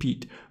and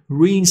repeat,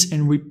 rinse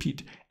and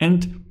repeat.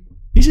 And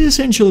this is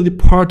essentially the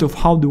part of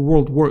how the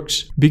world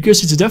works,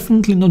 because it's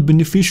definitely not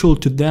beneficial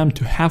to them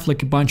to have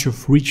like a bunch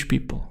of rich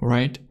people,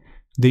 right?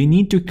 They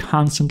need to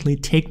constantly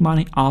take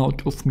money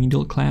out of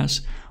middle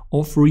class,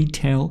 of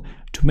retail,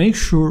 to make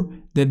sure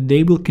that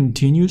they will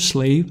continue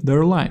slave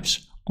their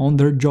lives on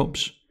their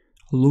jobs,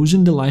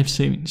 losing the life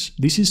savings.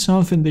 This is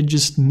something that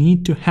just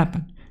need to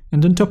happen.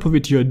 And on top of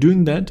it, you're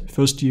doing that.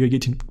 First, you're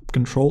getting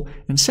control.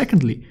 And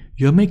secondly,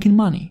 you're making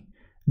money.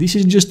 This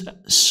is just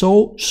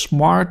so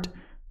smart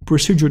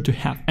procedure to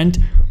have.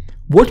 And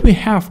what we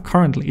have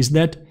currently is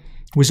that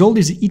with all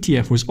these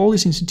ETF, with all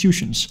these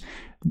institutions,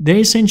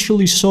 they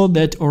essentially saw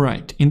that, all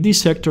right, in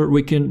this sector,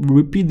 we can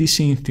repeat the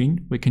same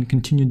thing. We can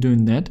continue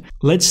doing that.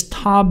 Let's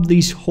stop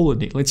this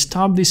holiday. Let's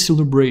stop this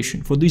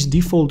celebration. For these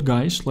default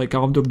guys, like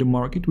out of the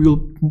market, we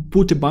will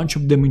put a bunch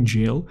of them in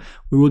jail.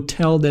 We will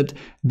tell that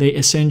they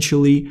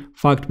essentially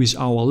fucked with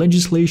our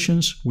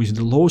legislations, with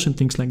the laws and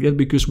things like that,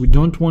 because we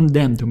don't want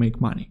them to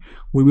make money.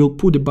 We will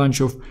put a bunch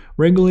of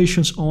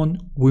regulations on.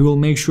 We will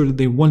make sure that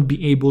they won't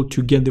be able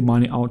to get the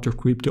money out of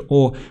crypto,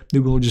 or they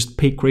will just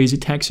pay crazy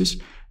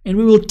taxes. And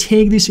we will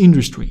take this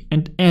industry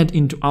and add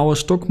into our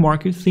stock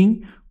market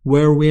thing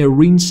where we are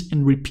rinse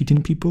and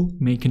repeating people,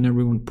 making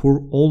everyone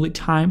poor all the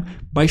time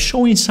by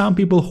showing some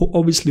people who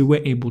obviously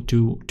were able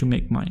to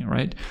make money,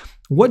 right?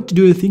 What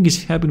do you think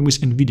is happening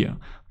with NVIDIA?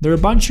 There are a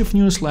bunch of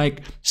news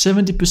like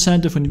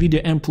 70% of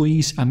NVIDIA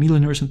employees are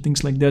millionaires and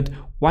things like that.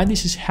 Why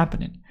this is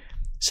happening?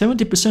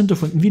 70% of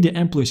NVIDIA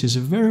employees is a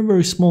very,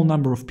 very small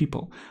number of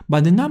people,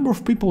 but the number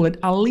of people that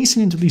are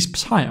listening to this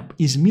psyop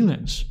is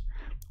millions.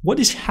 What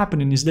is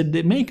happening is that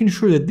they're making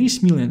sure that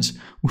these millions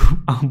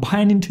are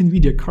buying into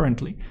NVIDIA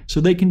currently,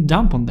 so they can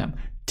dump on them,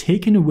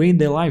 taking away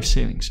their life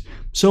savings.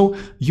 So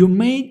you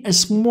made a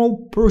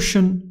small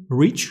portion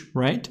rich,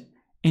 right?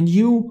 And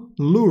you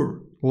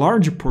lure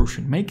larger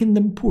portion, making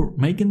them poor,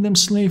 making them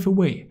slave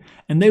away.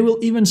 And they will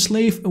even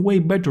slave away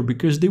better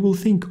because they will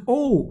think,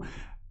 oh,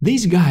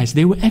 these guys,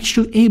 they were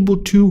actually able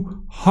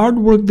to hard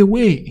work their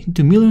way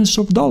into millions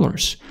of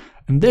dollars.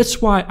 And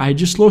that's why I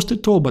just lost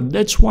it all, but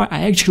that's why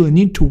I actually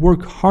need to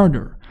work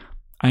harder.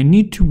 I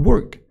need to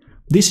work.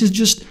 This is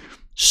just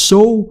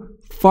so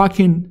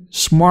fucking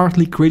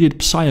smartly created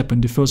psyop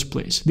in the first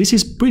place. This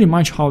is pretty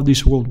much how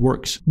this world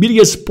works.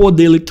 BitGet Spot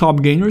Daily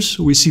Top Gainers.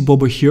 We see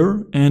Bobo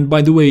here. And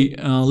by the way,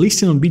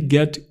 listing on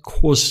BitGet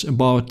costs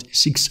about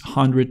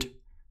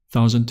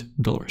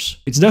 $600,000.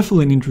 It's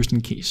definitely an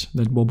interesting case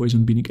that Bobo is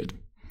on BitGet.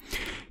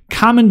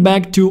 Coming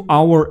back to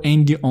our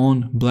Andy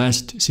on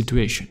Blast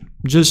situation.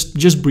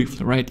 Just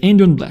briefly, right?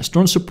 Andy on Blast,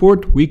 strong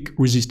support, weak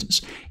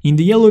resistance. In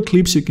the yellow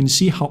eclipse, you can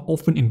see how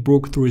often it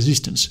broke through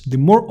resistance. The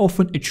more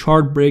often a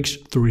chart breaks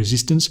through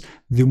resistance,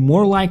 the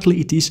more likely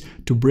it is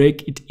to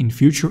break it in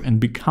future and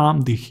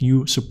become the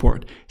new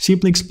support.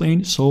 Simply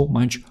explained, so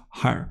much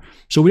higher.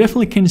 So we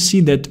definitely can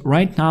see that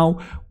right now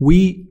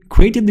we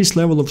created this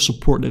level of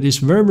support that is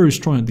very, very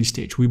strong at this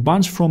stage. We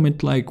bounced from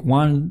it like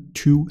 1,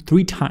 2,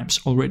 3 times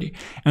already.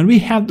 And we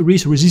have the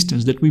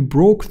resistance that we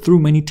broke through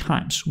many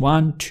times.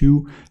 1,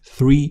 2,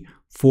 3,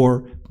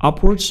 4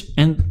 upwards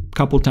and a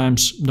couple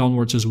times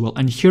downwards as well.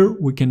 And here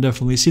we can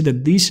definitely see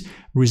that this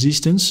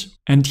resistance,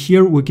 and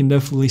here we can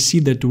definitely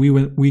see that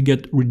we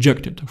get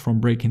rejected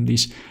from breaking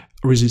this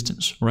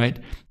resistance, right?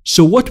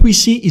 So what we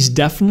see is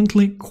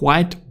definitely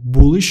quite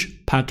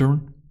bullish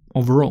pattern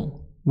overall.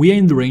 We are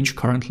in the range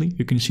currently.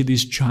 You can see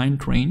this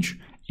giant range.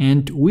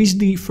 And with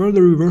the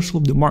further reversal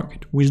of the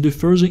market, with the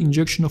further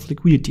injection of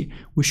liquidity,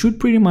 we should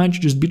pretty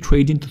much just be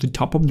trading to the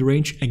top of the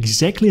range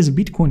exactly as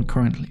Bitcoin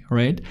currently,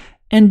 right?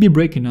 And be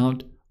breaking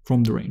out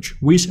from the range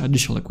with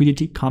additional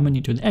liquidity coming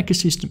into the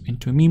ecosystem,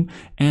 into a meme,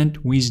 and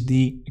with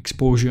the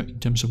exposure in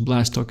terms of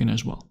Blast token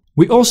as well.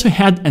 We also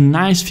had a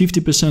nice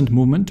 50%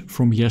 movement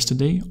from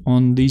yesterday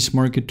on this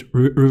market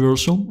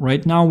reversal.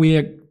 Right now we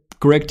are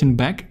correcting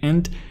back,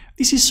 and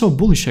this is so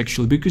bullish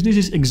actually, because this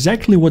is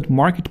exactly what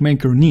market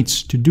maker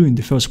needs to do in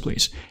the first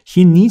place.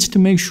 He needs to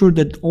make sure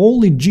that all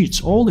the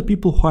JITs, all the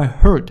people who are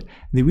hurt,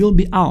 they will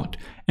be out.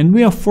 And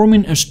we are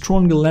forming a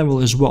stronger level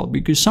as well,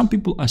 because some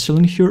people are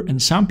selling here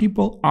and some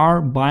people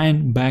are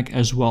buying back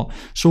as well.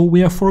 So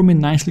we are forming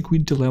a nice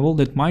liquidity level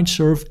that might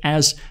serve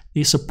as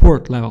a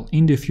support level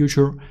in the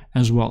future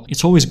as well.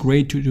 It's always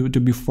great to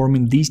be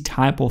forming these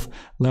type of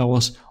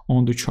levels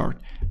on the chart.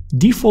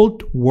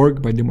 Default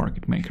work by the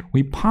market maker.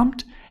 We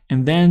pumped,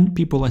 and then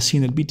people are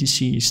seeing that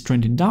BTC is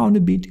trending down a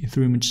bit,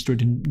 Ethereum is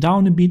trending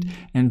down a bit,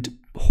 and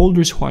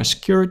holders who are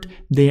scared,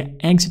 they are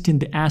exiting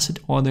the asset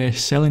or they are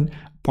selling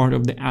part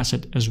of the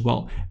asset as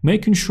well,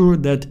 making sure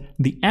that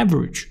the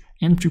average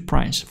entry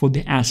price for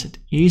the asset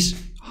is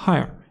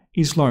higher,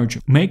 is larger,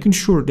 making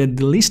sure that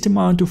the least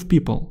amount of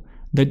people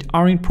that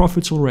are in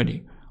profits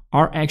already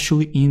are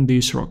actually in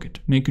this rocket,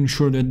 making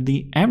sure that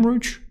the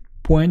average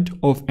point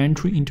of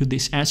entry into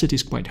this asset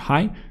is quite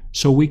high,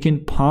 so we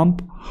can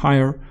pump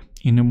higher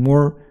in a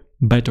more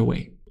better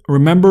way.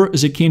 Remember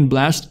Zeki and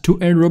Blast, 2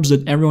 airdrops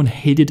that everyone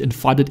hated and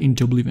flooded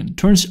into oblivion.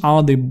 Turns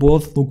out they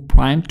both look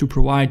primed to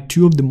provide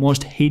 2 of the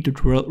most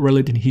hated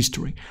relics in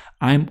history.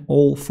 I'm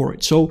all for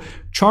it. So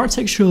charts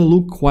actually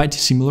look quite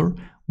similar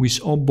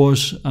with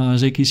both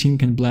Zeki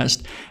Sync and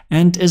Blast.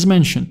 And as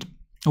mentioned,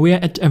 we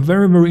are at a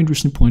very, very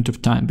interesting point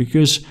of time,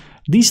 because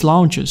these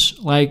launches,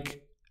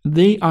 like,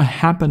 they are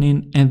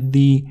happening at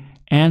the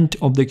end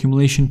of the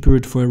accumulation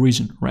period for a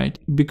reason, right?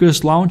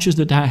 Because launches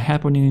that are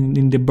happening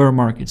in the bear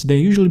markets, they're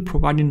usually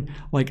providing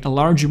like a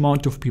large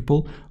amount of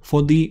people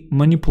for the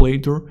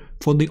manipulator,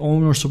 for the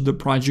owners of the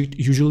project,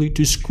 usually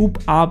to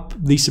scoop up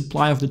the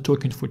supply of the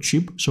token for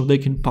cheap so they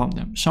can pump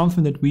them.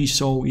 Something that we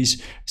saw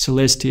is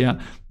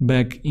Celestia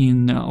back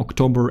in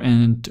October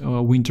and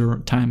winter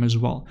time as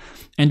well.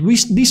 And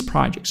with these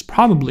projects,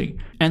 probably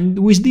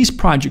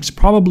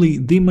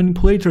the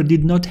manipulator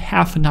did not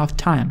have enough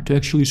time to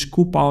actually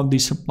scoop out the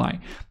supply.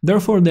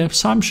 Therefore, the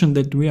assumption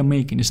that we are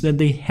making is that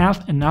they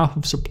have enough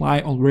of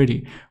supply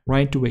already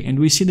right away. And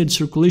we see that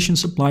circulation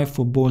supply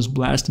for both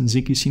Blast and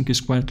Zeki Sync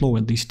is quite low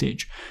at this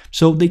stage.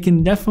 So they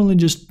can definitely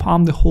just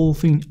pump the whole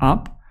thing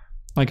up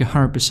like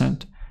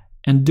 100%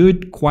 and do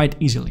it quite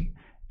easily.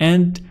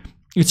 And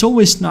it's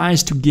always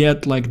nice to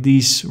get like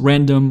these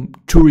random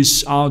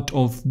tourists out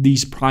of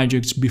these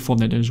projects before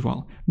that as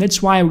well.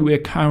 That's why we are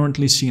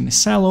currently seeing a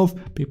sell-off.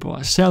 People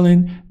are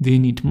selling, they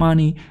need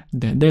money,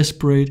 they're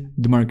desperate,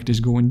 the market is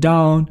going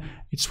down,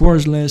 it's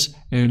worthless,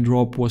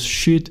 airdrop was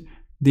shit.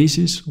 This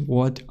is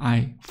what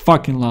I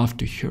fucking love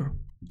to hear.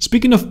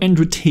 Speaking of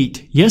Andrew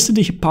Tate,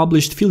 yesterday he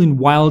published "Feeling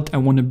Wild, I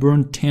Wanna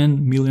Burn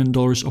 $10 million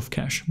of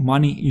cash.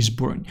 Money is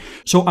burned."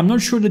 So I'm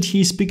not sure that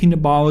he's speaking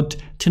about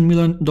 $10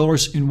 million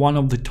in one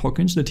of the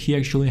tokens that he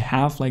actually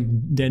have, like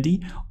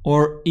Daddy,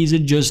 or is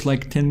it just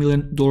like $10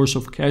 million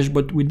of cash?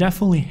 But we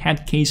definitely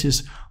had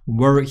cases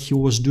where he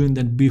was doing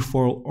that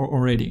before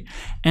already.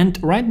 And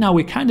right now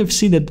we kind of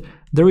see that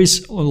there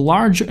is a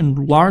larger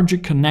and larger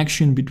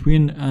connection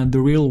between the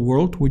real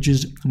world, which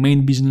is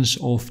main business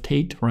of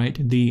Tate, right,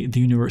 the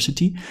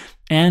university,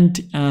 and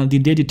the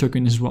Daddy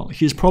token as well.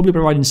 He's probably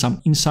providing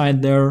some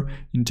insight there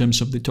in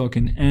terms of the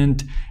token,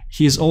 and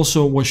he's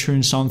also was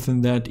sharing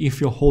something that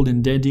if you're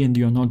holding Daddy and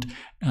you're not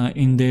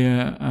in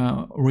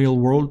the real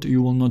world,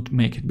 you will not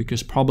make it,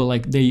 because probably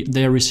like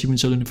they are receiving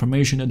certain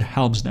information that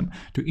helps them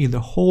to either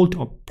hold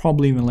or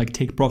probably even like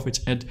take profits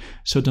at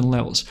certain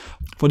levels.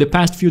 For the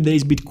past few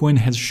days, Bitcoin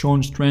has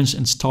shown strength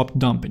and stopped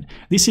dumping.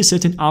 This is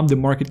setting up the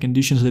market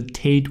conditions that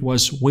Tate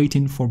was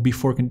waiting for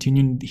before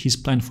continuing his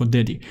plan for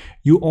Daddy.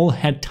 You all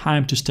had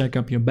time to stack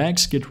up your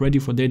bags, get ready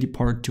for Daddy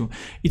Part 2.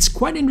 It's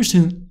quite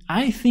interesting.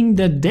 I think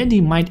that Daddy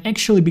might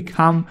actually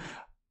become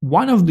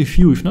one of the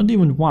few, if not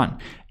even one,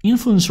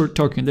 influencer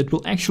token that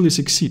will actually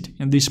succeed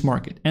in this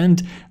market.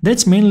 And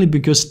that's mainly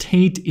because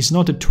Tate is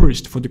not a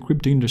tourist for the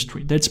crypto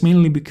industry. That's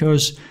mainly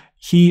because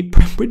he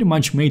pretty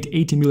much made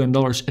 $80 million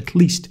at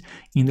least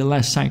in the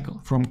last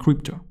cycle from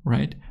crypto,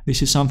 right?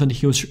 This is something that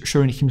he was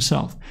sharing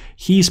himself.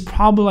 He is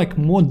probably like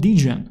more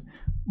degen,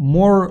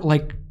 more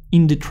like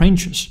in the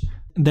trenches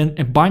than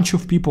a bunch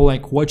of people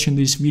like watching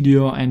this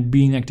video and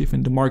being active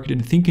in the market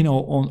and thinking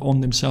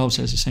on themselves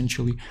as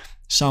essentially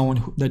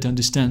someone that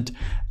understands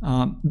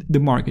the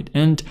market.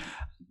 And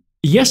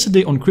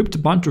yesterday on Crypto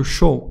Banter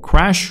show,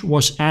 Crash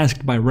was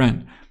asked by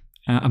Ren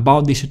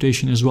about this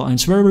situation as well. And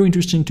it's very, very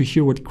interesting to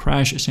hear what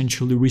Crash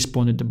essentially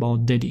responded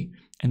about Daddy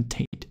and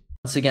Tate.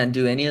 Once again,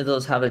 do any of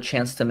those have a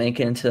chance to make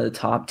it into the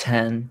top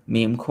 10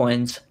 meme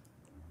coins?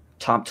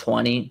 Top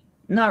 20?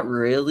 Not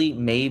really.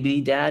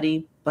 Maybe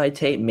Daddy by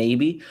Tate,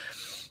 maybe.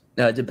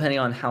 Depending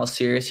on how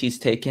serious he's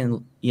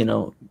taken,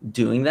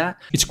 doing that.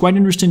 It's quite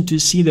interesting to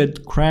see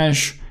that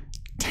Crash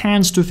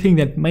tends to think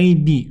that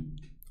maybe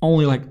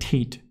only like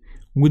Tate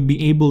would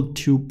be able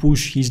to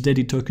push his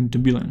Daddy token to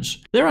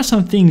billions. There are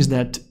some things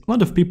that a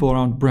lot of people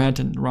around Brett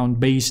and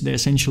around Base, they're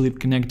essentially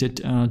connected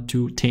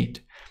to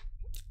Tate.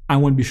 I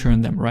won't be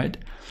sharing them, right?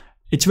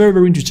 It's very,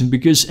 very interesting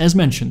because, as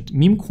mentioned,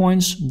 meme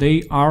coins,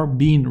 they are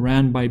being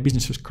ran by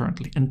businesses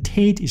currently. And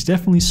Tate is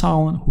definitely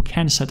someone who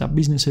can set up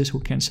businesses,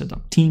 who can set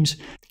up teams,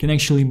 can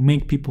actually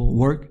make people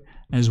work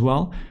as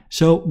well.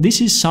 So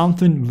this is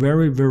something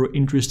very, very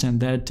interesting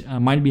that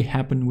might be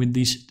happening with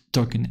this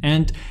token.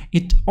 And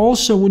it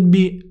also would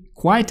be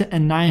quite a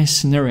nice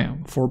scenario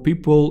for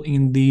people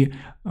in the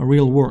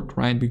real world,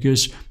 right?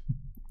 Because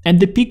at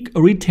the peak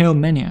retail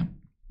mania,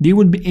 they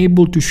would be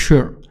able to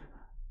share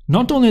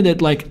not only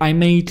that, like I'm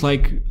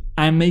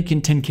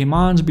making 10K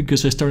months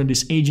because I started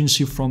this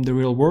agency from the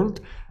real world.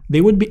 They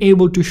would be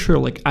able to share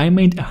like I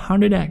made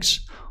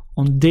 100x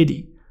on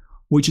Daddy,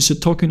 which is a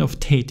token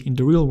of Tate in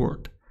the real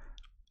world,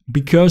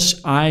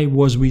 because I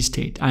was with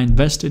Tate. I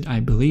invested, I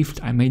believed,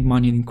 I made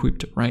money in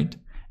crypto, right?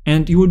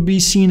 And you would be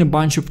seeing a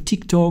bunch of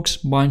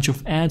TikToks, bunch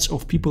of ads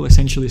of people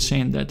essentially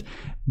saying that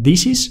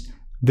this is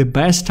the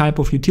best type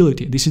of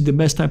utility. This is the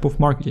best type of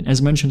marketing.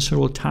 As mentioned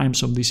several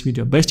times of this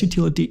video, best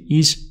utility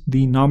is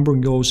the number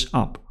goes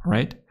up,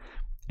 right?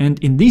 And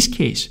in this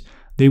case,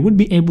 they would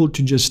be able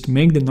to just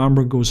make the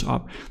number goes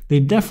up.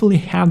 They definitely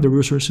have the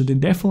resources, they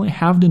definitely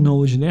have the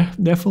knowledge, they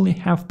definitely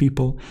have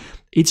people.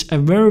 It's a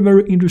very,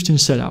 very interesting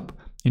setup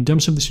in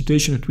terms of the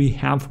situation that we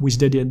have with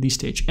Daddy at this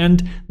stage.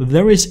 And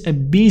there is a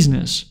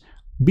business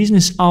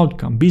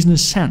outcome,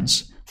 business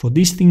sense for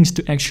these things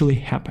to actually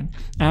happen.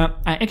 I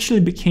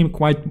actually became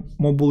quite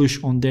more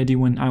bullish on Daddy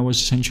when I was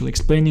essentially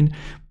explaining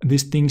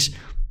these things.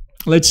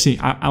 Let's see,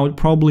 I would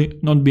probably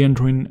not be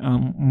entering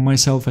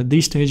myself at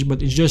this stage,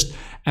 but it's just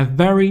a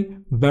very,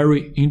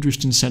 very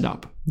interesting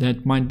setup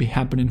that might be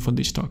happening for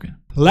this token.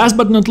 Last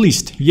but not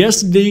least,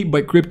 yesterday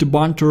by Crypto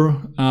Banter,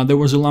 there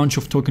was a launch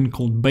of token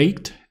called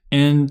Baked,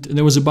 and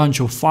there was a bunch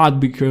of FUD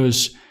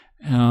because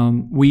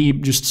we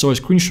just saw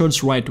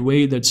screenshots right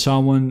away that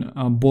someone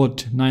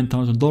bought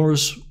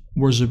 $9,000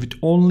 worth of it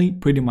only,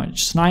 pretty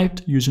much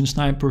sniped using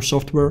sniper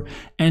software,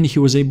 and he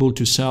was able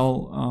to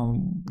sell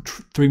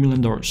 $3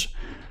 million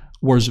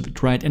worth of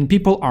it, right? And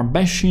people are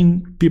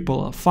bashing,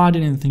 people are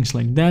fighting and things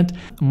like that.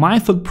 My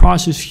thought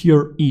process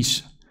here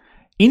is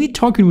any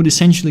token would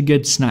essentially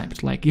get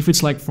sniped. Like if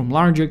it's like from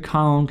larger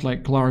account,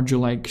 like larger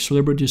like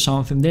celebrity or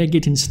something, they're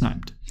getting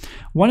sniped.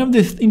 One of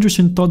the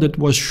interesting thought that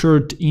was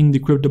shared in the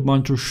Crypto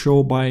Banter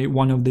show by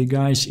one of the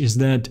guys is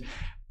that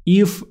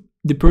if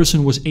the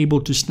person was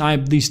able to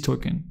snipe this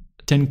token,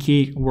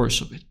 10K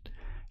worth of it,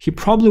 he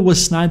probably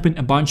was sniping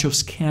a bunch of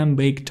scam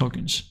bake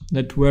tokens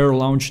that were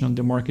launching on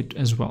the market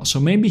as well. So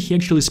maybe he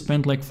actually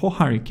spent like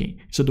 400k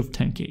instead of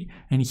 10k,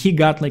 and he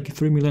got like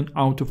 3 million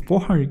out of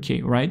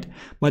 400k, right?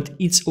 But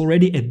it's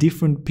already a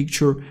different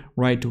picture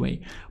right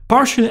away.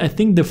 Partially, I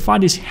think the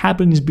FUD is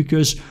happening is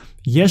because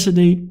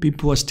yesterday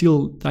people are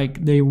still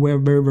like, they were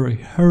very, very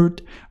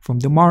hurt from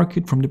the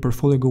market, from the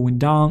portfolio going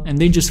down, and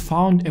they just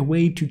found a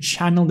way to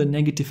channel the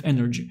negative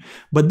energy.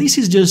 But this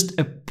is just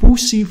a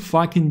pussy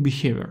fucking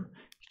behavior.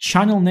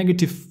 Channel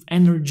negative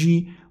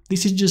energy.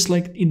 This is just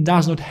like, it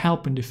does not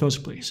help in the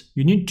first place.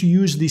 You need to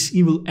use this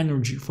evil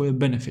energy for your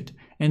benefit.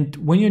 And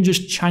when you're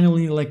just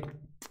channeling, like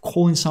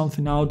calling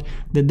something out,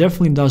 that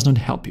definitely does not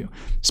help you.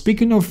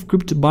 Speaking of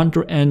crypto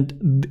banter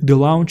and the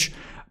launch,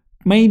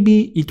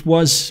 maybe it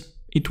was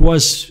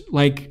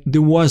like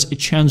there was a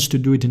chance to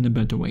do it in a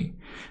better way.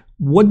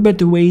 What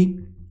better way?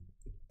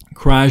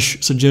 Crash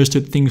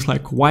suggested things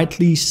like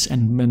whitelists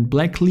and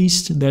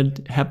blacklists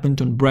that happened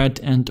on Brett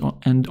and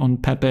on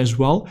Pepe as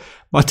well.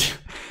 But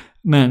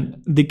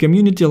man, the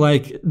community,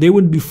 like, they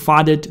would be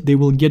flooded, they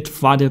will get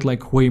flooded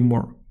like way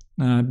more.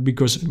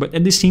 But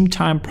at the same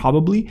time,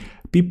 probably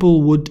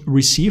people would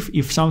receive,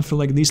 if something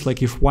like this,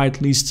 like if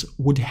whitelists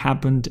would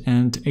happen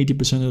and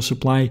 80% of the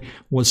supply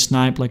was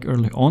sniped like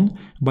early on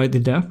by the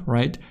dev,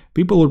 right?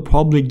 People would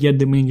probably get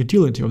the main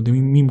utility of the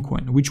meme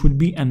coin, which would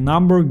be a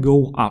number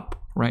go up.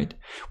 Right.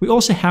 We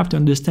also have to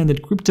understand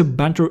that crypto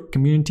banter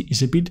community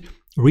is a bit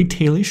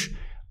retailish,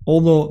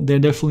 although they're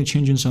definitely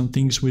changing some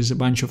things with a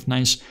bunch of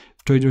nice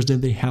traders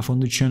that they have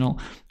on the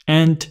channel.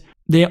 And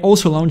they are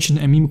also launching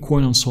a meme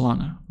coin on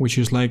Solana, which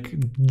is like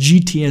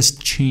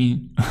GTS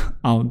chain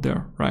out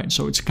there, right?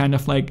 So it's kind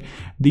of like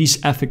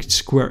this effect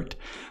squared.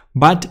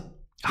 But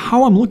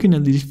how I'm looking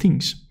at these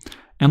things,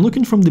 I'm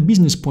looking from the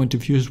business point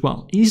of view as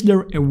well. Is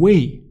there a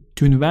way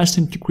to invest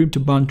into crypto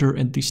banter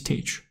at this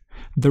stage?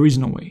 There is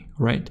no way,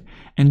 right?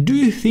 And do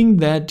you think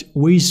that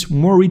with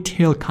more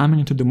retail coming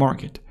into the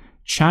market,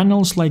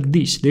 channels like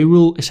this, they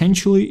will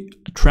essentially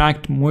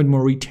attract more and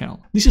more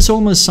retail? This is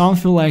almost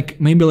something like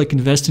maybe like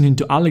investing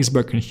into Alex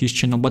Berg and his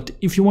channel. But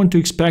if you want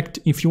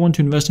to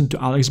invest into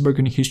Alex Berg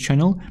and his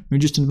channel, you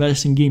just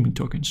invest in gaming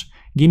tokens.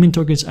 Gaming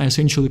tokens are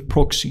essentially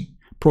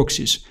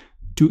proxies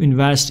to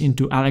invest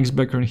into Alex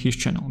Becker and his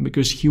channel,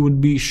 because he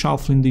would be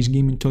shuffling these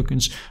gaming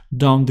tokens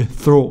down the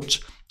throats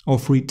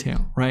of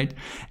retail, right?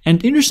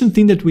 And interesting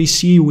thing that we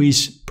see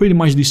with pretty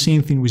much the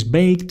same thing with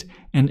Baked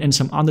and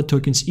some other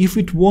tokens, if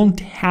it won't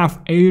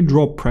have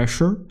airdrop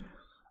pressure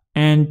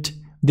and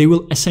they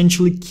will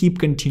essentially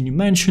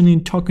continue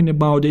talking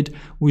about it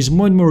with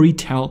more and more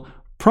retail,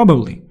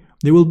 probably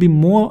there will be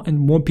more and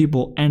more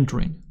people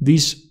entering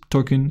this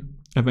token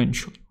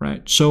eventually,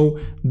 right? So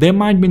there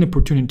might be an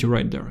opportunity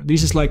right there.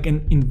 This is like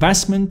an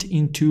investment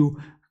into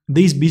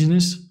this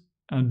business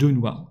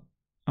doing well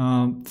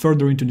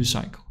further into the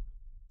cycle.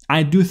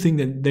 I do think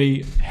that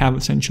they have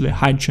essentially a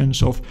high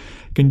chance of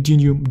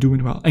continue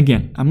doing well.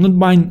 Again, I'm not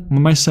buying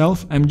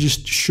myself. I'm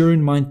just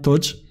sharing my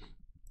thoughts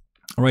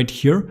right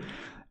here.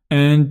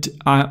 And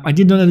I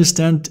did not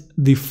understand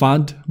the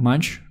FUD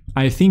much.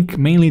 I think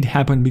mainly it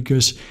happened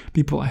because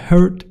people are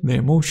hurt, they're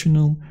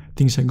emotional,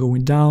 things are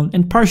going down,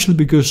 and partially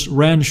because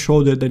Ran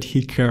showed that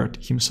he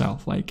cared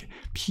himself. Like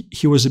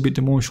he was a bit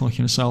emotional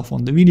himself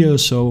on the video,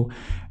 so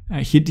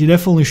he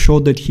definitely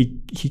showed that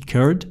he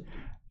cared.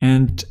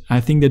 And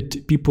I think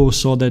that people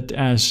saw that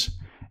as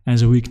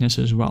a weakness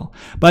as well.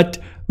 But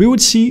we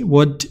would see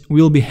what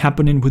will be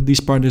happening with this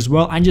part as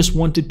well. I just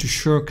wanted to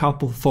share a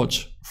couple of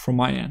thoughts from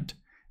my end.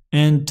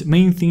 And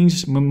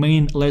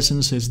main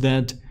lessons is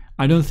that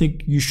I don't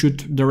think you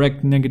should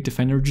direct negative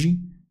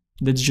energy.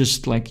 That's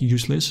just like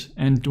useless.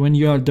 And when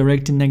you are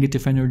directing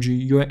negative energy,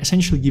 you're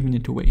essentially giving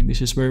it away.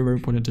 This is very, very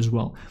important as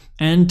well.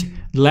 And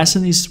the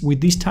lesson is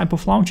with these type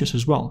of launches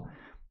as well.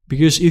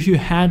 Because if you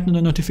had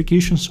the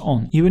notifications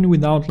on, even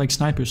without like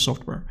sniper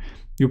software,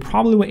 you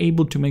probably were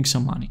able to make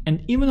some money.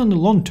 And even on the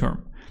long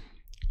term,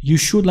 you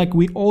should, like,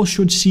 we all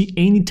should see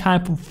any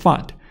type of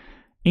FUD,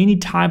 any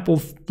type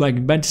of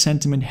like bad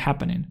sentiment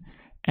happening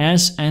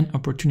as an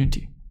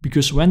opportunity.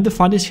 Because when the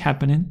FUD is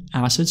happening,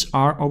 assets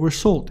are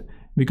oversold.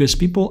 Because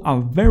people are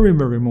very,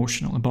 very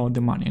emotional about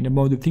the money and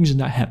about the things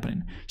that are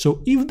happening.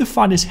 So if the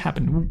FUD is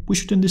happening, we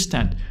should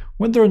understand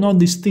whether or not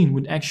this thing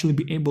would actually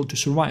be able to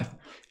survive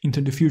into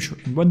the future,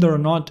 and whether or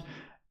not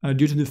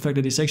due to the fact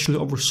that it's actually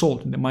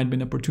oversold, there might be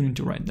an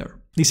opportunity right there.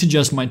 This is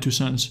just my 2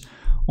 cents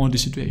on the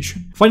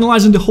situation.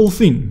 Finalizing the whole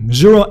thing,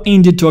 0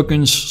 Andy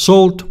tokens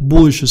sold,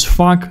 bullish as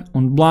fuck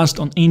on Blast,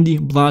 on Andy.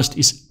 Blast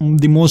is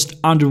the most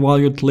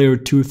undervalued layer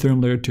 2,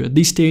 Ethereum layer 2 at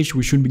this stage.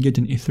 We should be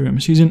getting Ethereum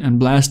season, and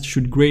Blast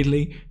should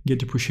greatly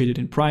get appreciated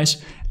in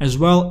price, as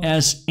well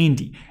as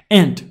Andy.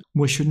 And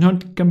we should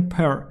not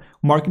compare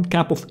market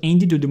cap of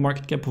Andy to the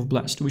market cap of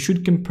Blast. We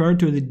should compare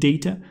to the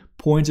data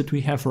points that we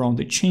have around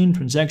the chain,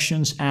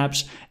 transactions,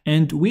 apps,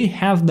 and we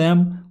have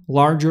them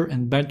larger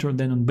and better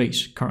than on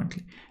Base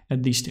currently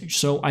at this stage.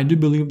 So I do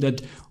believe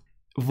that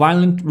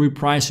violent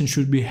repricing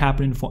should be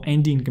happening for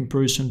Andy in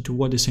comparison to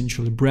what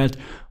essentially Brett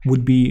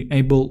would be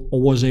able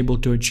or was able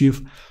to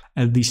achieve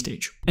at this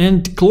stage.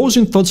 And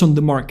closing thoughts on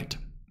the market.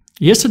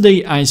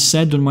 Yesterday I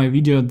said on my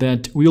video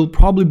that we'll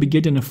probably be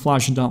getting a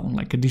flash down,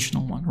 like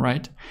additional one,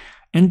 right?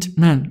 And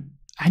man,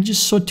 I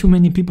just saw too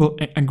many people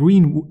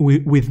agreeing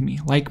with me.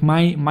 Like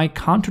my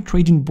counter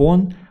trading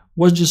bond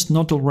was just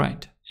not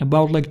alright.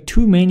 About like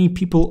too many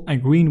people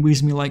agreeing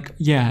with me, like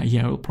yeah,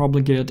 we'll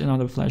probably get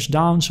another flash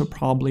down, so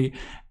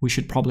we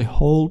should probably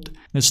hold.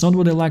 That's not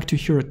what I like to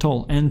hear at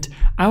all. And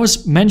I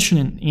was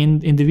mentioning in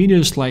the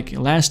videos like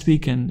last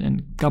week and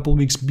a couple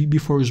weeks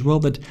before as well,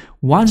 that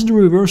once the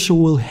reversal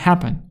will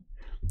happen,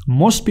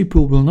 most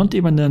people will not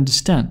even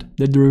understand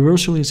that the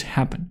reversal is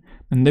happening,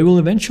 and they will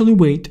eventually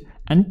wait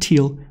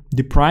until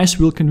the price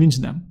will convince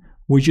them,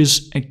 which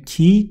is a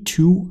key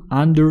to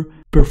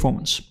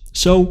underperformance.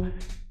 So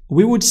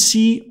we would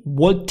see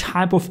what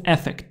type of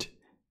effect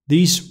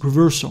this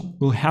reversal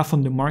will have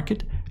on the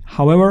market.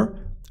 However,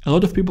 a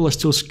lot of people are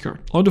still scared.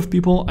 A lot of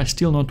people are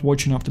still not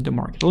watching after the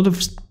market. A lot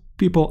of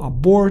people are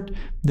bored,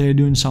 they're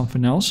doing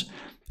something else.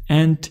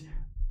 And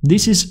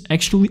this is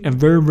actually a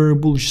very, very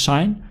bullish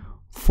sign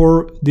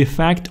for the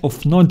fact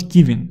of not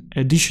giving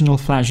additional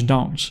flash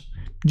downs.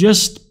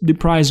 Just the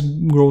price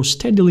grows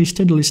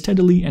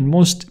steadily, and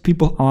most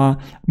people are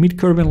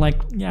mid-curving like,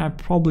 yeah,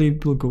 probably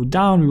it will go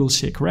down, we will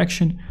see a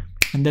correction,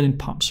 and then it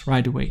pumps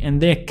right away. And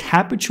they're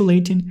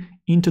capitulating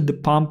into the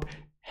pump,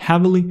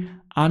 heavily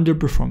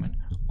underperforming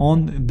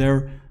on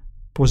their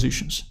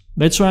positions.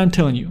 That's why I'm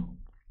telling you,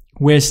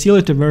 we're still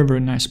at a very, very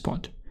nice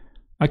spot.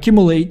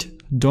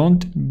 Accumulate,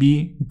 don't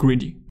be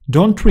greedy.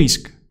 Don't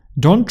risk,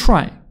 don't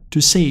try to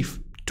save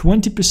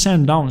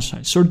 20%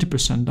 downside,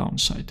 30%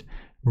 downside,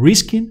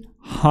 risking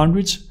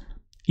hundreds,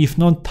 if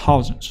not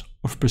thousands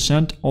of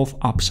percent of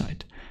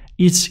upside.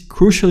 It's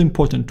crucially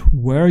important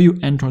where you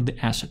enter the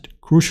asset,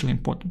 crucially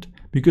important,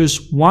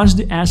 because once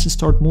the assets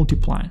start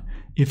multiplying,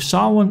 if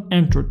someone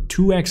entered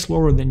 2x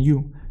lower than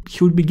you,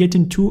 he would be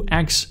getting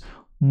 2x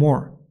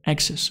more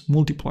excess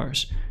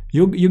multipliers.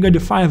 You got a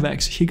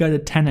 5x, he got a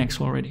 10x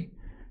already.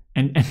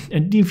 And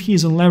if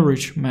he's on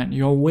leverage, man,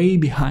 you're way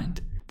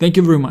behind. Thank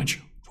you very much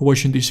for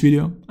watching this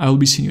video. I will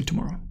be seeing you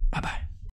tomorrow. Bye bye.